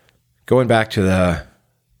going back to the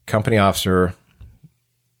company officer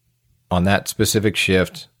on that specific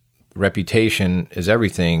shift, reputation is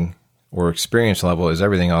everything, or experience level is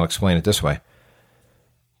everything. I'll explain it this way,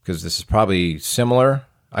 because this is probably similar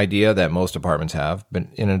idea that most departments have, but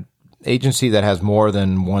in an agency that has more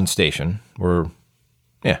than one station, so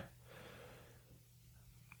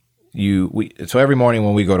every morning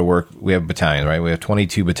when we go to work, we have battalions, right? We have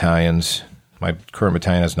 22 battalions. My current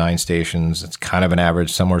battalion has 9 stations. It's kind of an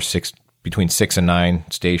average, somewhere between 6 and 9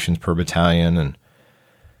 stations per battalion, and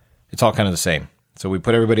it's all kind of the same. So we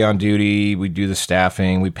put everybody on duty, we do the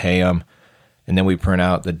staffing, we pay them, and then we print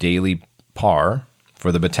out the daily PAR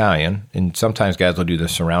for the battalion. And sometimes guys will do the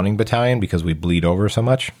surrounding battalion because we bleed over so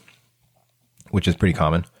much, which is pretty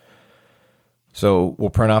common. So we'll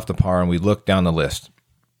print off the PAR and we look down the list.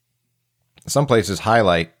 Some places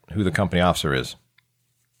highlight who the company officer is.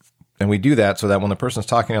 And we do that so that when the person's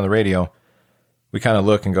talking on the radio, we kind of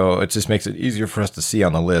look and go, it just makes it easier for us to see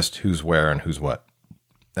on the list who's where and who's what.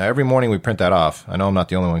 Now, every morning we print that off. I know I'm not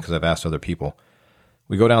the only one because I've asked other people.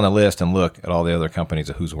 We go down the list and look at all the other companies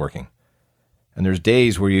of who's working. And there's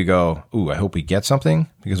days where you go, ooh, I hope we get something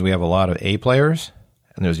because we have a lot of A players.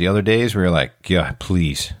 And there's the other days where you're like, yeah,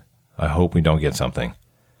 please, I hope we don't get something.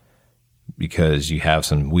 Because you have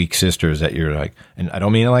some weak sisters that you're like, and I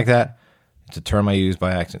don't mean it like that. It's a term I use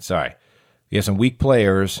by accident. Sorry. You have some weak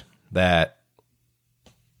players that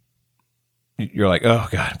you're like, oh,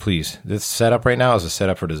 God, please. This setup right now is a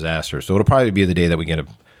setup for disaster. So it'll probably be the day that we get a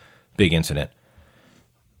big incident.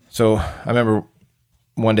 So I remember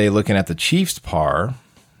one day looking at the chief's PAR,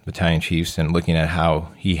 battalion chiefs, and looking at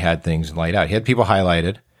how he had things laid out. He had people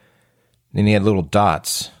highlighted. Then he had little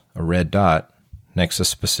dots, a red dot, next to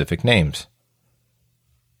specific names.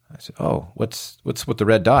 I said, oh, what's with the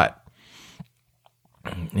red dot?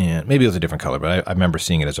 And maybe it was a different color, but I remember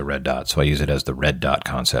seeing it as a red dot, so I use it as the red dot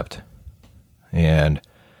concept. And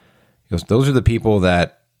he goes, those are the people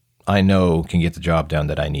that I know can get the job done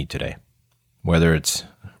that I need today. Whether it's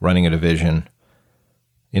running a division,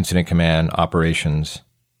 incident command, operations,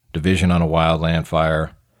 division on a wildland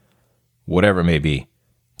fire, whatever it may be,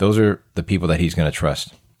 those are the people that he's going to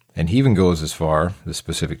trust. And he even goes as far, the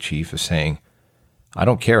specific chief, as saying, I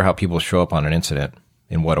don't care how people show up on an incident,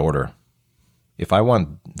 in what order. If I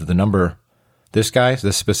want the number, this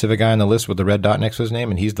specific guy on the list with the red dot next to his name,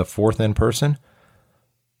 and he's the fourth in person,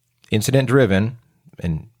 incident driven,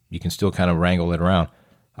 and you can still kind of wrangle it around,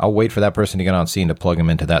 I'll wait for that person to get on scene to plug him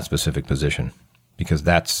into that specific position, because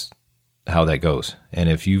that's how that goes. And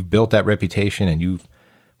if you've built that reputation and you've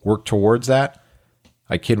worked towards that,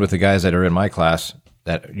 I kid with the guys that are in my class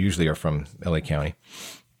that usually are from LA County.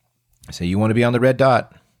 I say, you want to be on the red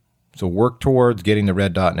dot, so work towards getting the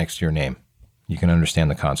red dot next to your name. You can understand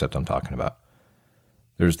the concept I'm talking about.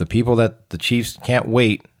 There's the people that the chiefs can't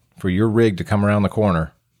wait for your rig to come around the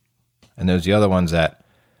corner. And there's the other ones that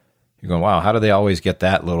you're going, wow, how do they always get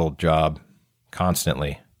that little job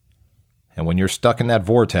constantly? And when you're stuck in that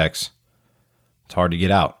vortex, it's hard to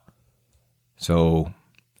get out. So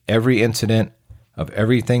every incident of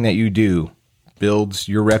everything that you do builds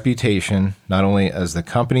your reputation, not only as the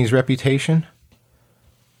company's reputation,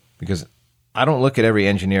 because I don't look at every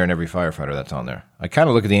engineer and every firefighter that's on there. I kind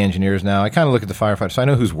of look at the engineers now. I kind of look at the firefighters, so I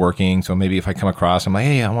know who's working. So maybe if I come across, I'm like,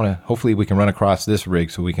 hey, hopefully we can run across this rig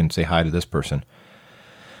so we can say hi to this person.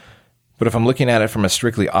 But if I'm looking at it from a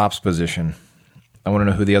strictly ops position, I want to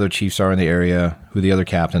know who the other chiefs are in the area, who the other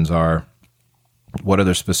captains are, what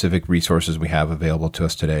other specific resources we have available to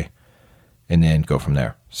us today, and then go from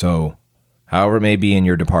there. So however it may be in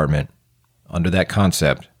your department, under that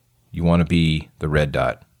concept, you want to be the red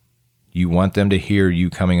dot. You want them to hear you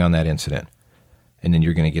coming on that incident, and then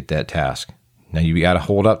you're going to get that task. Now, you got to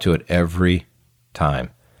hold up to it every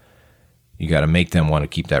time. You got to make them want to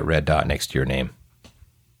keep that red dot next to your name.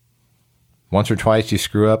 Once or twice you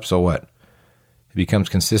screw up, so what? It becomes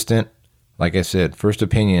consistent. Like I said, first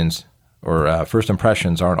opinions or first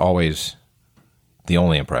impressions aren't always the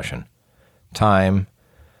only impression. Time,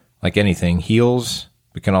 like anything, heals,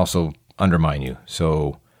 but can also undermine you.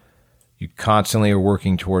 So you constantly are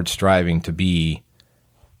working towards striving to be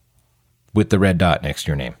with the red dot next to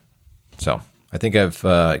your name. So I think I've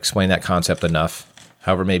explained that concept enough.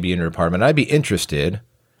 However, maybe in your department, I'd be interested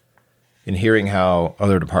in hearing how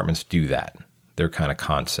other departments do that, their kind of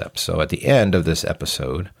concepts. So at the end of this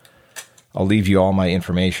episode, I'll leave you all my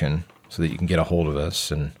information so that you can get a hold of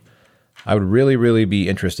us. And I would really, really be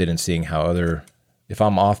interested in seeing how if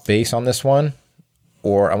I'm off base on this one,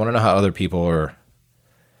 or I want to know how other people are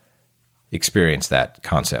experience that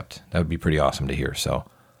concept. That would be pretty awesome to hear. So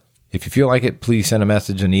if you feel like it, please send a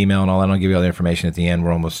message, an email, and all that. I'll give you all the information at the end.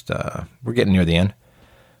 We're getting near the end,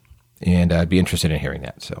 and I'd be interested in hearing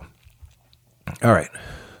that. So, all right.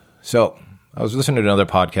 So I was listening to another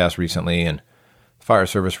podcast recently, and fire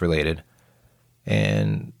service related,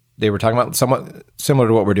 and they were talking about somewhat similar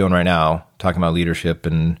to what we're doing right now, talking about leadership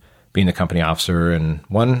and being a company officer. And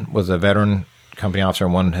one was a veteran company officer,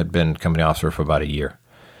 and one had been company officer for about a year.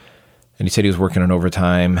 And he said he was working on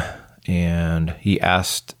overtime, and he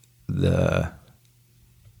asked the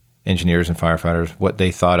engineers and firefighters what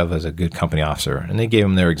they thought of as a good company officer. And they gave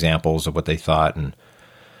them their examples of what they thought and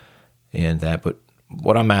that. But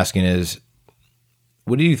what I'm asking is,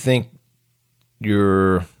 what do you think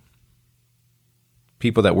your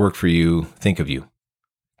people that work for you think of you?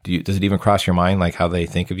 Does it even cross your mind, like how they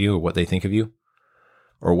think of you or what they think of you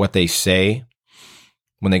or what they say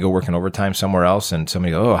when they go working overtime somewhere else and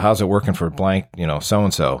somebody goes, oh, how's it working for blank,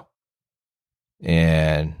 so-and-so?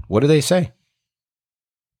 And what do they say?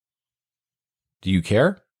 Do you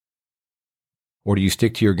care? Or do you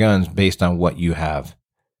stick to your guns based on what you have?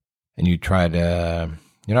 And you're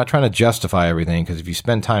not trying to justify everything, because if you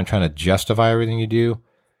spend time trying to justify everything you do,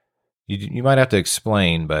 you might have to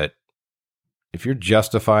explain, but if you're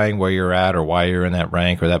justifying where you're at or why you're in that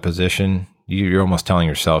rank or that position, you're almost telling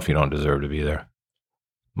yourself you don't deserve to be there.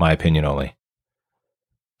 My opinion only.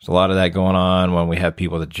 There's a lot of that going on when we have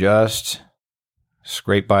people that just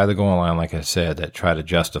scrape by the goal line, like I said, that try to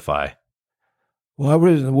justify. Well, I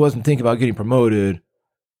really wasn't thinking about getting promoted.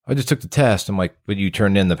 I just took the test. I'm like, but you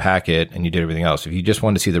turned in the packet and you did everything else. If you just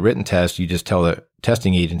wanted to see the written test, you just tell the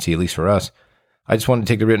testing agency, at least for us, I just wanted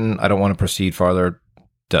to take the written. I don't want to proceed farther.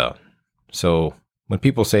 Duh. So when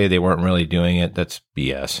people say they weren't really doing it, that's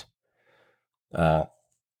BS.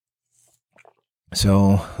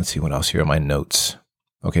 So let's see what else here on my notes.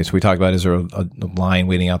 Okay, so we talked about, is there a line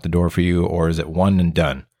waiting out the door for you, or is it one and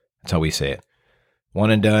done? That's how we say it.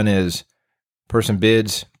 One and done is person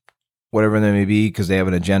bids, whatever they may be, because they have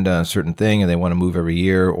an agenda on a certain thing and they want to move every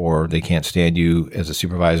year, or they can't stand you as a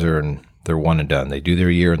supervisor and they're one and done. They do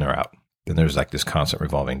their year and they're out. And there's like this constant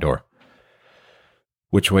revolving door.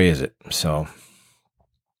 Which way is it? So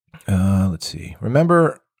let's see.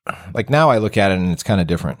 Remember, like now I look at it and it's kind of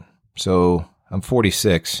different. So I'm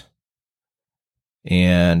 46.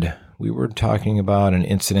 And we were talking about an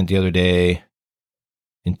incident the other day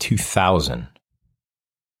in 2000.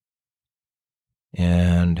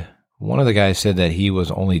 And one of the guys said that he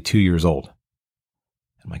was only 2 years old.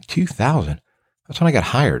 I'm like, 2000? That's when I got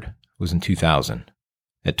hired. It was in 2000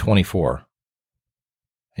 at 24.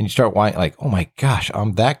 And you start whining like, oh my gosh,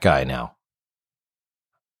 I'm that guy now.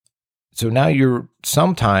 So now you're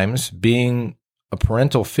sometimes being a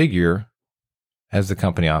parental figure as the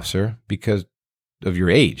company officer because of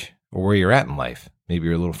your age or where you're at in life. Maybe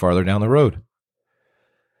you're a little farther down the road.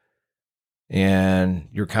 And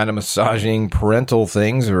you're kind of massaging parental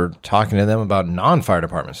things or talking to them about non-fire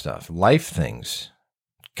department stuff, life things,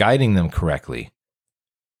 guiding them correctly.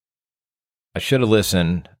 I should have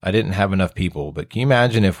listened. I didn't have enough people, but can you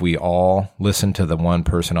imagine if we all listened to the one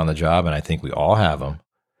person on the job, and I think we all have them,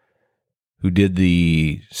 who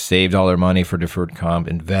saved all their money for deferred comp,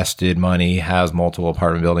 invested money, has multiple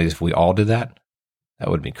apartment buildings. If we all did that, that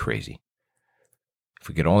would be crazy. If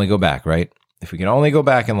we could only go back, right? If we could only go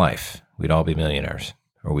back in life, we'd all be millionaires,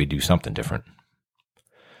 or we'd do something different.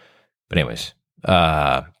 But anyways,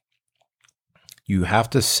 you have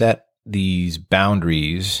to set these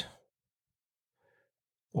boundaries.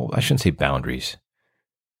 Well, I shouldn't say boundaries.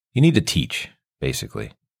 You need to teach,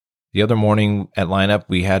 basically. The other morning at lineup,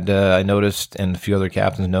 we had, I noticed, and a few other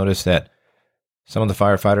captains noticed that some of the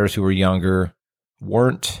firefighters who were younger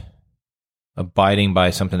weren't abiding by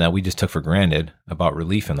something that we just took for granted about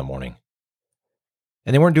relief in the morning.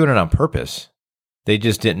 And they weren't doing it on purpose. They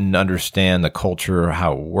just didn't understand the culture or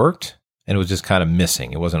how it worked, and it was just kind of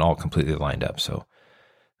missing. It wasn't all completely lined up. So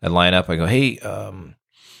at lineup, I go, hey,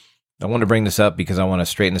 I want to bring this up because I want to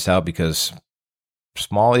straighten this out because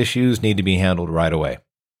small issues need to be handled right away.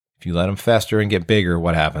 If you let them fester and get bigger,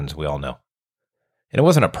 what happens? We all know. And it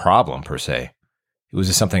wasn't a problem per se. It was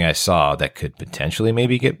just something I saw that could potentially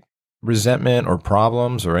maybe get resentment or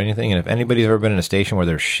problems or anything. And if anybody's ever been in a station where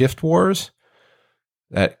there's shift wars,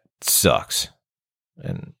 that sucks.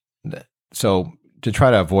 And so to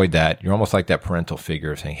try to avoid that, you're almost like that parental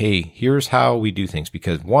figure saying, hey, here's how we do things.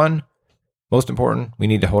 Because one, most important, we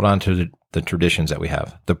need to hold on to the traditions that we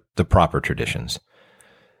have, the proper traditions.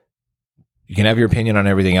 You can have your opinion on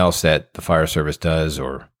everything else that the fire service does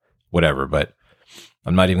or whatever, but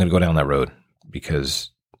I'm not even going to go down that road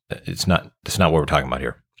because it's not what we're talking about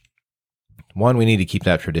here. One, we need to keep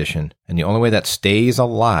that tradition. And the only way that stays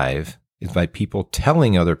alive is by people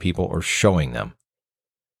telling other people or showing them.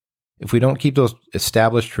 If we don't keep those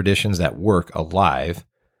established traditions that work alive,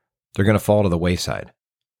 they're going to fall to the wayside.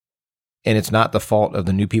 And it's not the fault of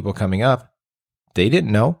the new people coming up. They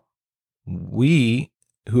didn't know. We,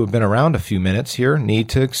 who have been around a few minutes here, need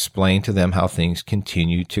to explain to them how things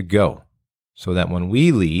continue to go so that when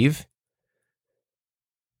we leave,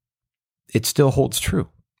 it still holds true.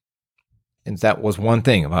 And that was one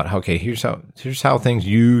thing about, okay, here's how things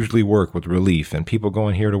usually work with relief and people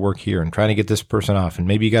going here to work here and trying to get this person off. And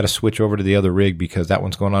maybe you got to switch over to the other rig because that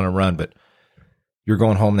one's going on a run, but you're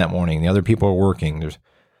going home that morning. The other people are working.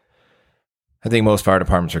 I think most fire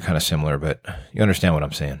departments are kind of similar, but you understand what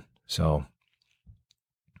I'm saying. So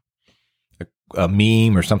a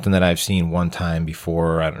meme or something that I've seen one time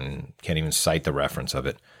before, can't even cite the reference of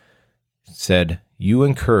it, said, you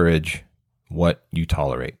encourage what you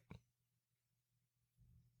tolerate.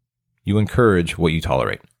 You encourage what you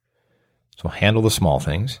tolerate. So handle the small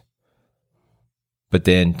things, but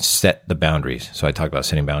then set the boundaries. So I talked about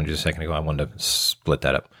setting boundaries a second ago. I wanted to split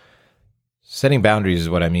that up. Setting boundaries is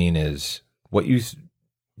what I mean is what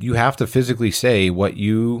you have to physically say what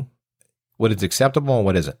is acceptable and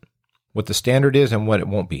what isn't, what the standard is and what it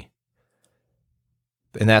won't be.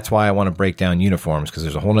 And that's why I want to break down uniforms, because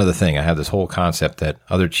there's a whole other thing. I have this whole concept that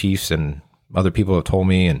other chiefs and other people have told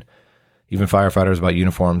me, and even firefighters, about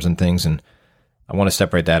uniforms and things. And I want to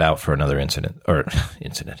separate that out for another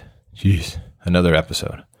another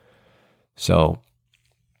episode. So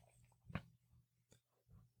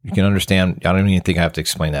you can understand, I don't even think I have to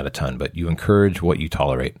explain that a ton, but you encourage what you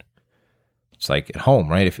tolerate. It's like at home,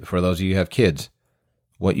 right? For those of you who have kids,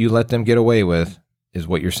 what you let them get away with is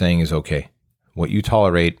what you're saying is okay. What you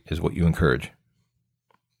tolerate is what you encourage.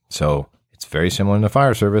 So it's very similar in the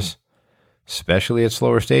fire service, especially at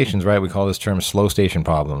slower stations, right? We call this term slow station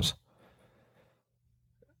problems.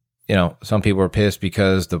 You know, some people are pissed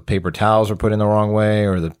because the paper towels are put in the wrong way,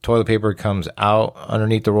 or the toilet paper comes out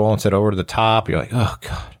underneath the roll instead of over to the top. You're like, oh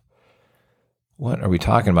God, what are we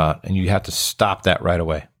talking about? And you have to stop that right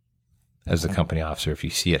away as the company officer if you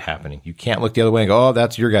see it happening. You can't look the other way and go, oh,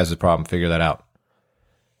 that's your guys' problem. Figure that out.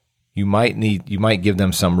 You might give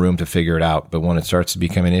them some room to figure it out, but when it starts to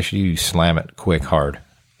become an issue, you slam it quick, hard,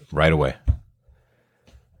 right away.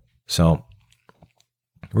 So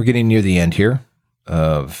we're getting near the end here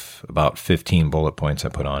of about 15 bullet points I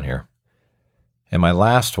put on here. And my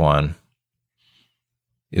last one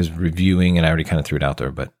is reviewing, and I already kind of threw it out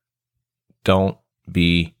there, but don't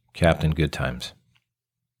be Captain Good Times.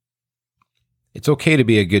 It's okay to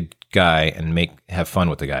be a good guy and have fun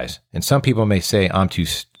with the guys. And some people may say, I'm too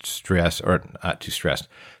stressed, or not too stressed,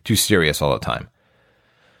 too serious all the time.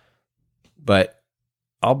 But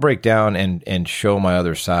I'll break down and show my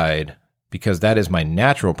other side, because that is my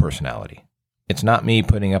natural personality. It's not me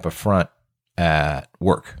putting up a front at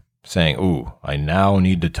work saying, ooh, I now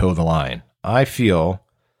need to toe the line. I feel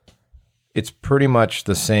it's pretty much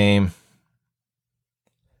the same.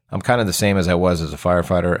 I'm kind of the same as I was as a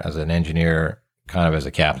firefighter, as an engineer, kind of as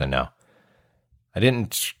a captain now. I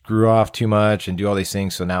didn't screw off too much and do all these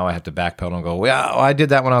things, so now I have to backpedal and go, well, I did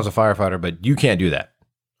that when I was a firefighter, but you can't do that.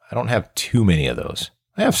 I don't have too many of those.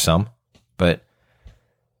 I have some, but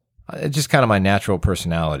it's just kind of my natural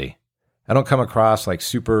personality. I don't come across like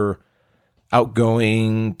super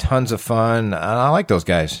outgoing, tons of fun. I like those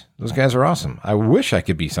guys. Those guys are awesome. I wish I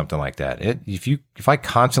could be something like that. If I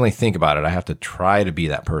constantly think about it, I have to try to be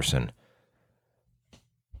that person.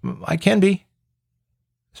 I can be,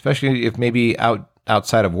 especially if maybe out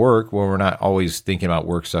outside of work where we're not always thinking about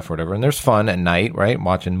work stuff or whatever. And there's fun at night, right?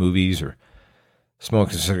 Watching movies or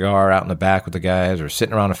smoking a cigar out in the back with the guys or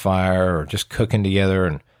sitting around a fire or just cooking together.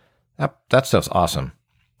 And that stuff's awesome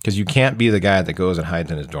because you can't be the guy that goes and hides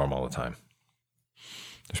in his dorm all the time.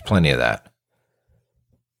 There's plenty of that.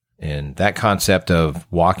 And that concept of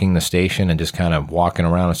walking the station and just kind of walking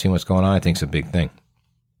around and seeing what's going on, I think is a big thing.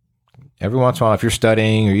 Every once in a while, if you're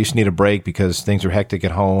studying or you just need a break because things are hectic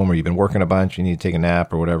at home or you've been working a bunch, you need to take a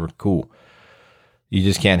nap or whatever, cool. You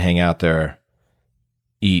just can't hang out there,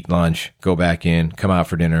 eat lunch, go back in, come out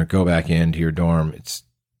for dinner, go back into your dorm. It's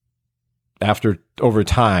over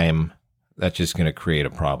time, that's just going to create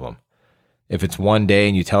a problem. If it's one day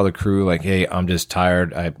and you tell the crew like, hey, I'm just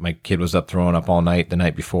tired. My kid was up throwing up all night the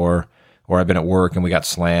night before, or I've been at work and we got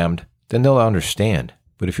slammed, then they'll understand.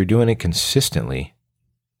 But if you're doing it consistently,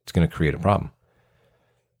 it's going to create a problem.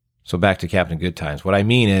 So back to Captain Good Times. What I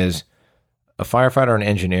mean is a firefighter or an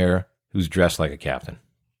engineer who's dressed like a captain.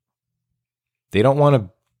 They don't want to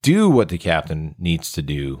do what the captain needs to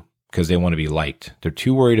do because they want to be liked. They're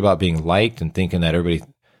too worried about being liked and thinking that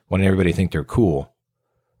everybody think they're cool,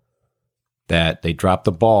 that they drop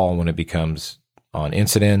the ball when it becomes on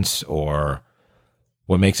incidents. Or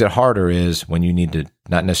what makes it harder is when you need to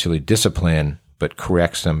not necessarily discipline, but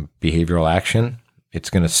correct some behavioral action. It's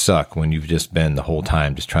going to suck when you've just been the whole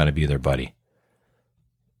time just trying to be their buddy.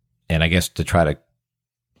 And I guess to try to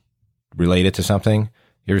relate it to something,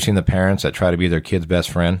 you ever seen the parents that try to be their kid's best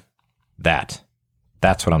friend? That's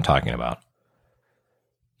what I'm talking about.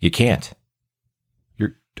 You can't.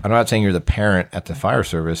 I'm not saying you're the parent at the fire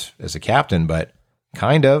service as a captain, but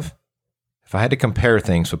kind of. If I had to compare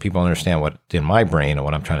things so people understand what in my brain and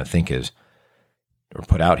what I'm trying to think is, or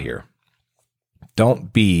put out here,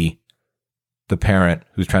 don't be the parent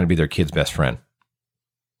who's trying to be their kid's best friend.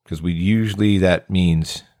 Because that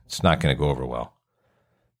means it's not going to go over well.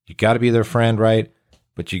 You got to be their friend, right?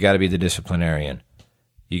 But you got to be the disciplinarian.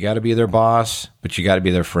 You got to be their boss, but you got to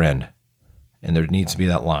be their friend. And there needs to be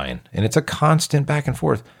that line. And it's a constant back and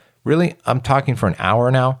forth. Really, I'm talking for an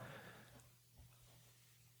hour now.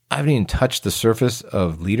 I haven't even touched the surface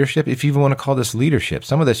of leadership, if you even want to call this leadership.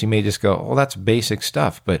 Some of this you may just go, oh, that's basic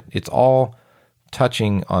stuff, but it's all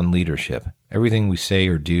touching on leadership. Everything we say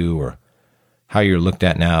or do or how you're looked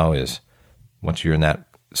at now is, once you're in that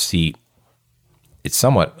seat, it's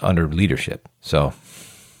somewhat under leadership. So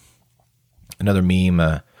another meme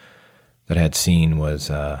that I had seen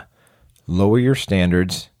was lower your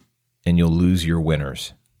standards and you'll lose your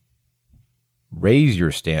winners. Raise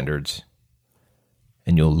your standards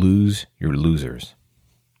and you'll lose your losers.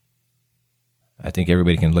 I think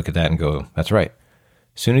everybody can look at that and go, that's right.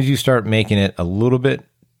 As soon as you start making it a little bit,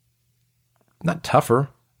 not tougher,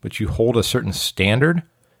 but you hold a certain standard,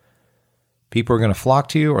 people are going to flock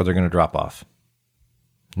to you or they're going to drop off.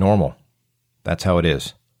 Normal. That's how it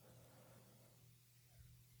is.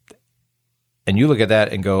 And you look at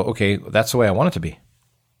that and go, okay, that's the way I want it to be.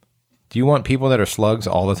 Do you want people that are slugs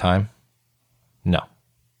all the time? No.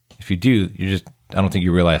 If you do, I don't think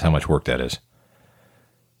you realize how much work that is.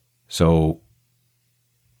 So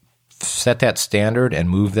set that standard and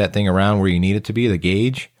move that thing around where you need it to be, the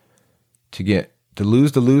gauge, to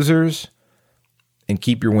lose the losers and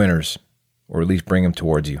keep your winners, or at least bring them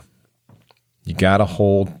towards you. You got to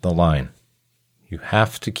hold the line. You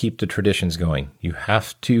have to keep the traditions going. You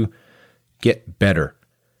have to get better.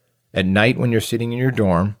 At night when you're sitting in your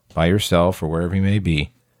dorm by yourself or wherever you may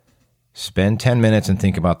be, spend 10 minutes and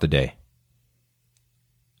think about the day.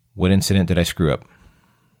 What incident did I screw up?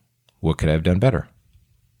 What could I have done better?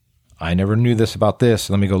 I never knew this about this.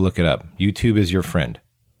 Let me go look it up. YouTube is your friend.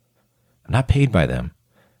 I'm not paid by them.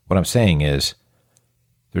 What I'm saying is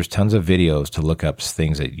there's tons of videos to look up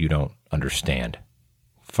things that you don't understand.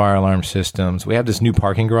 Fire alarm systems. We have this new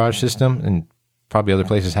parking garage system, and probably other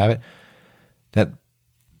places have it, that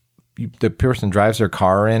the person drives their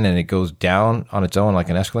car in and it goes down on its own like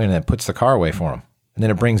an escalator and then puts the car away for them. And then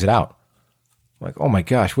it brings it out. I'm like, oh my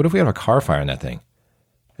gosh, what if we have a car fire in that thing?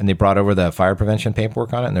 And they brought over the fire prevention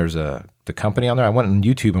paperwork on it, and there's the company on there. I went on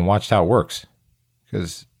YouTube and watched how it works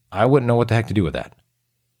because I wouldn't know what the heck to do with that.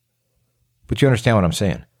 But you understand what I'm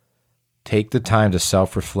saying. Take the time to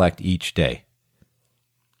self-reflect each day.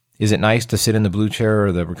 Is it nice to sit in the blue chair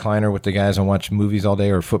or the recliner with the guys and watch movies all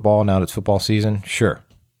day or football now that it's football season? Sure.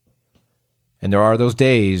 And there are those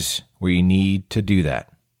days where you need to do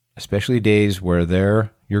that, especially days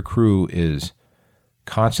where your crew is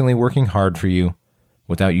constantly working hard for you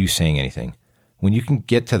without you saying anything. When you can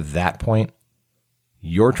get to that point,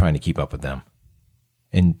 you're trying to keep up with them.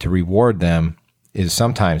 And to reward them is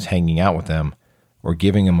sometimes hanging out with them or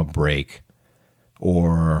giving them a break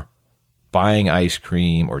or buying ice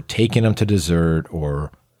cream or taking them to dessert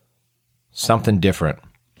or something different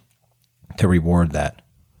to reward that.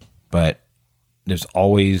 But there's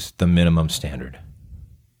always the minimum standard.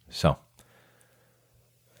 So,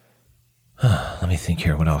 let me think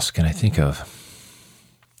here. What else can I think of?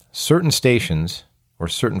 Certain stations or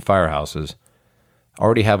certain firehouses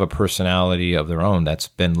already have a personality of their own that's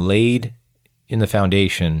been laid in the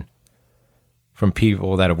foundation from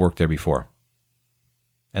people that have worked there before.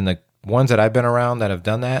 And the ones that I've been around that have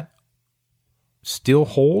done that still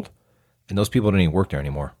hold, and those people don't even work there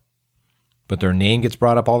anymore. But their name gets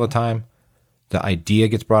brought up all the time. The idea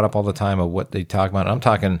gets brought up all the time of what they talk about. I'm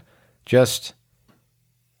talking just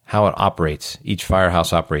how it operates. Each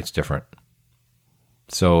firehouse operates different.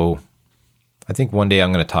 So I think one day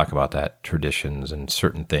I'm going to talk about that, traditions and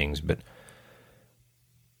certain things. But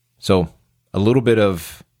so a little bit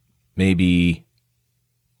of maybe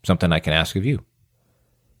something I can ask of you.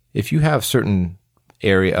 If you have certain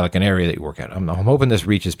area, like an area that you work at, I'm hoping this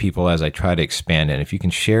reaches people as I try to expand it. If you can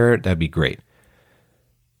share it, that'd be great.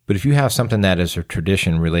 But if you have something that is a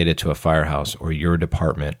tradition related to a firehouse or your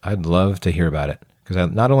department, I'd love to hear about it.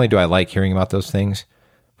 Because not only do I like hearing about those things,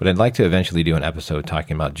 but I'd like to eventually do an episode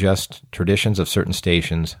talking about just traditions of certain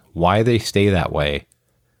stations, why they stay that way,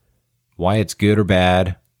 why it's good or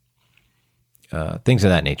bad, things of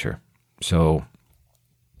that nature. So,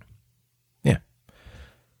 yeah.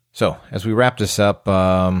 So, as we wrap this up,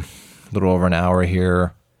 a little over an hour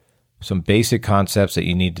here, some basic concepts that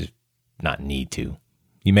you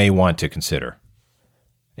you may want to consider.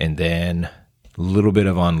 And then a little bit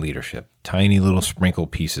of on leadership, tiny little sprinkle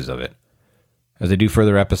pieces of it. As I do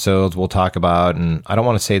further episodes, we'll talk about, and I don't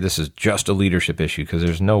want to say this is just a leadership issue because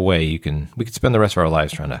there's no way we could spend the rest of our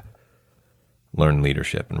lives trying to learn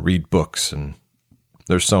leadership and read books, and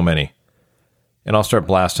there's so many. And I'll start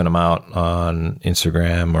blasting them out on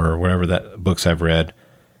Instagram or wherever that books I've read.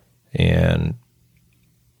 And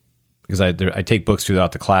because I take books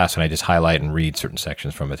throughout the class and I just highlight and read certain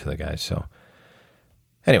sections from it to the guys. So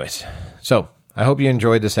anyways, so I hope you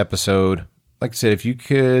enjoyed this episode. Like I said, if you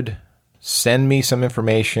could send me some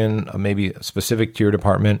information, maybe specific to your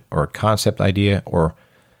department or a concept idea or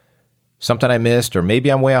something I missed, or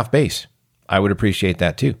maybe I'm way off base, I would appreciate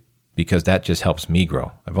that too, because that just helps me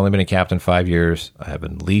grow. I've only been a captain 5 years. I have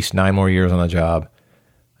at least 9 more years on the job.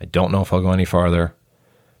 I don't know if I'll go any farther.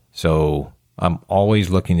 So I'm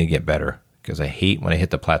always looking to get better because I hate when I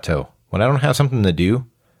hit the plateau. When I don't have something to do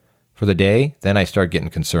for the day, then I start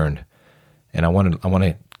getting concerned and I want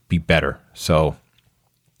to be better. So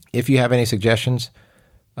if you have any suggestions,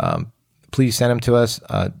 please send them to us.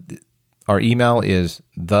 Our email is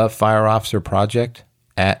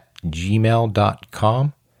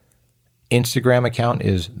thefireofficerproject@gmail.com. Instagram account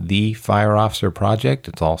is thefireofficerproject.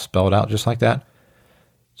 It's all spelled out just like that.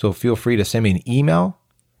 So feel free to send me an email,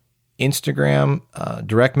 Instagram,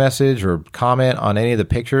 direct message, or comment on any of the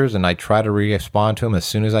pictures, and I try to respond to them as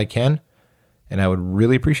soon as I can. And I would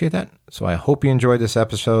really appreciate that. So I hope you enjoyed this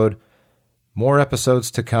episode. More episodes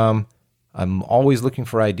to come. I'm always looking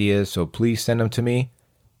for ideas, so please send them to me.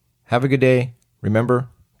 Have a good day. Remember,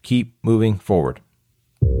 keep moving forward.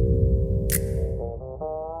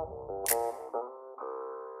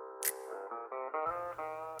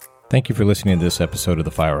 Thank you for listening to this episode of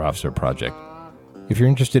the Fire Officer Project. If you're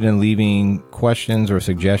interested in leaving questions or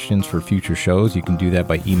suggestions for future shows, you can do that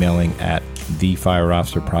by emailing at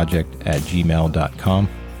thefireofficerproject@gmail.com.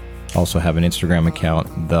 Also have an Instagram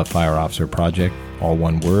account, The Fire Officer Project, all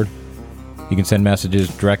one word. You can send messages,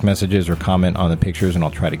 direct messages, or comment on the pictures, and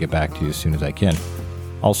I'll try to get back to you as soon as I can.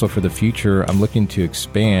 Also, for the future, I'm looking to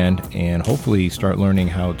expand and hopefully start learning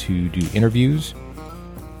how to do interviews.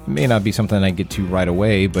 It may not be something I get to right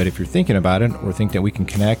away, but if you're thinking about it or think that we can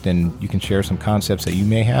connect and you can share some concepts that you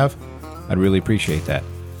may have, I'd really appreciate that.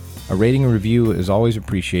 A rating and review is always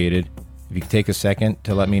appreciated. If you can take a second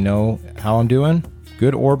to let me know how I'm doing,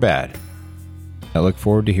 good or bad. I look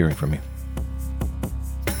forward to hearing from you.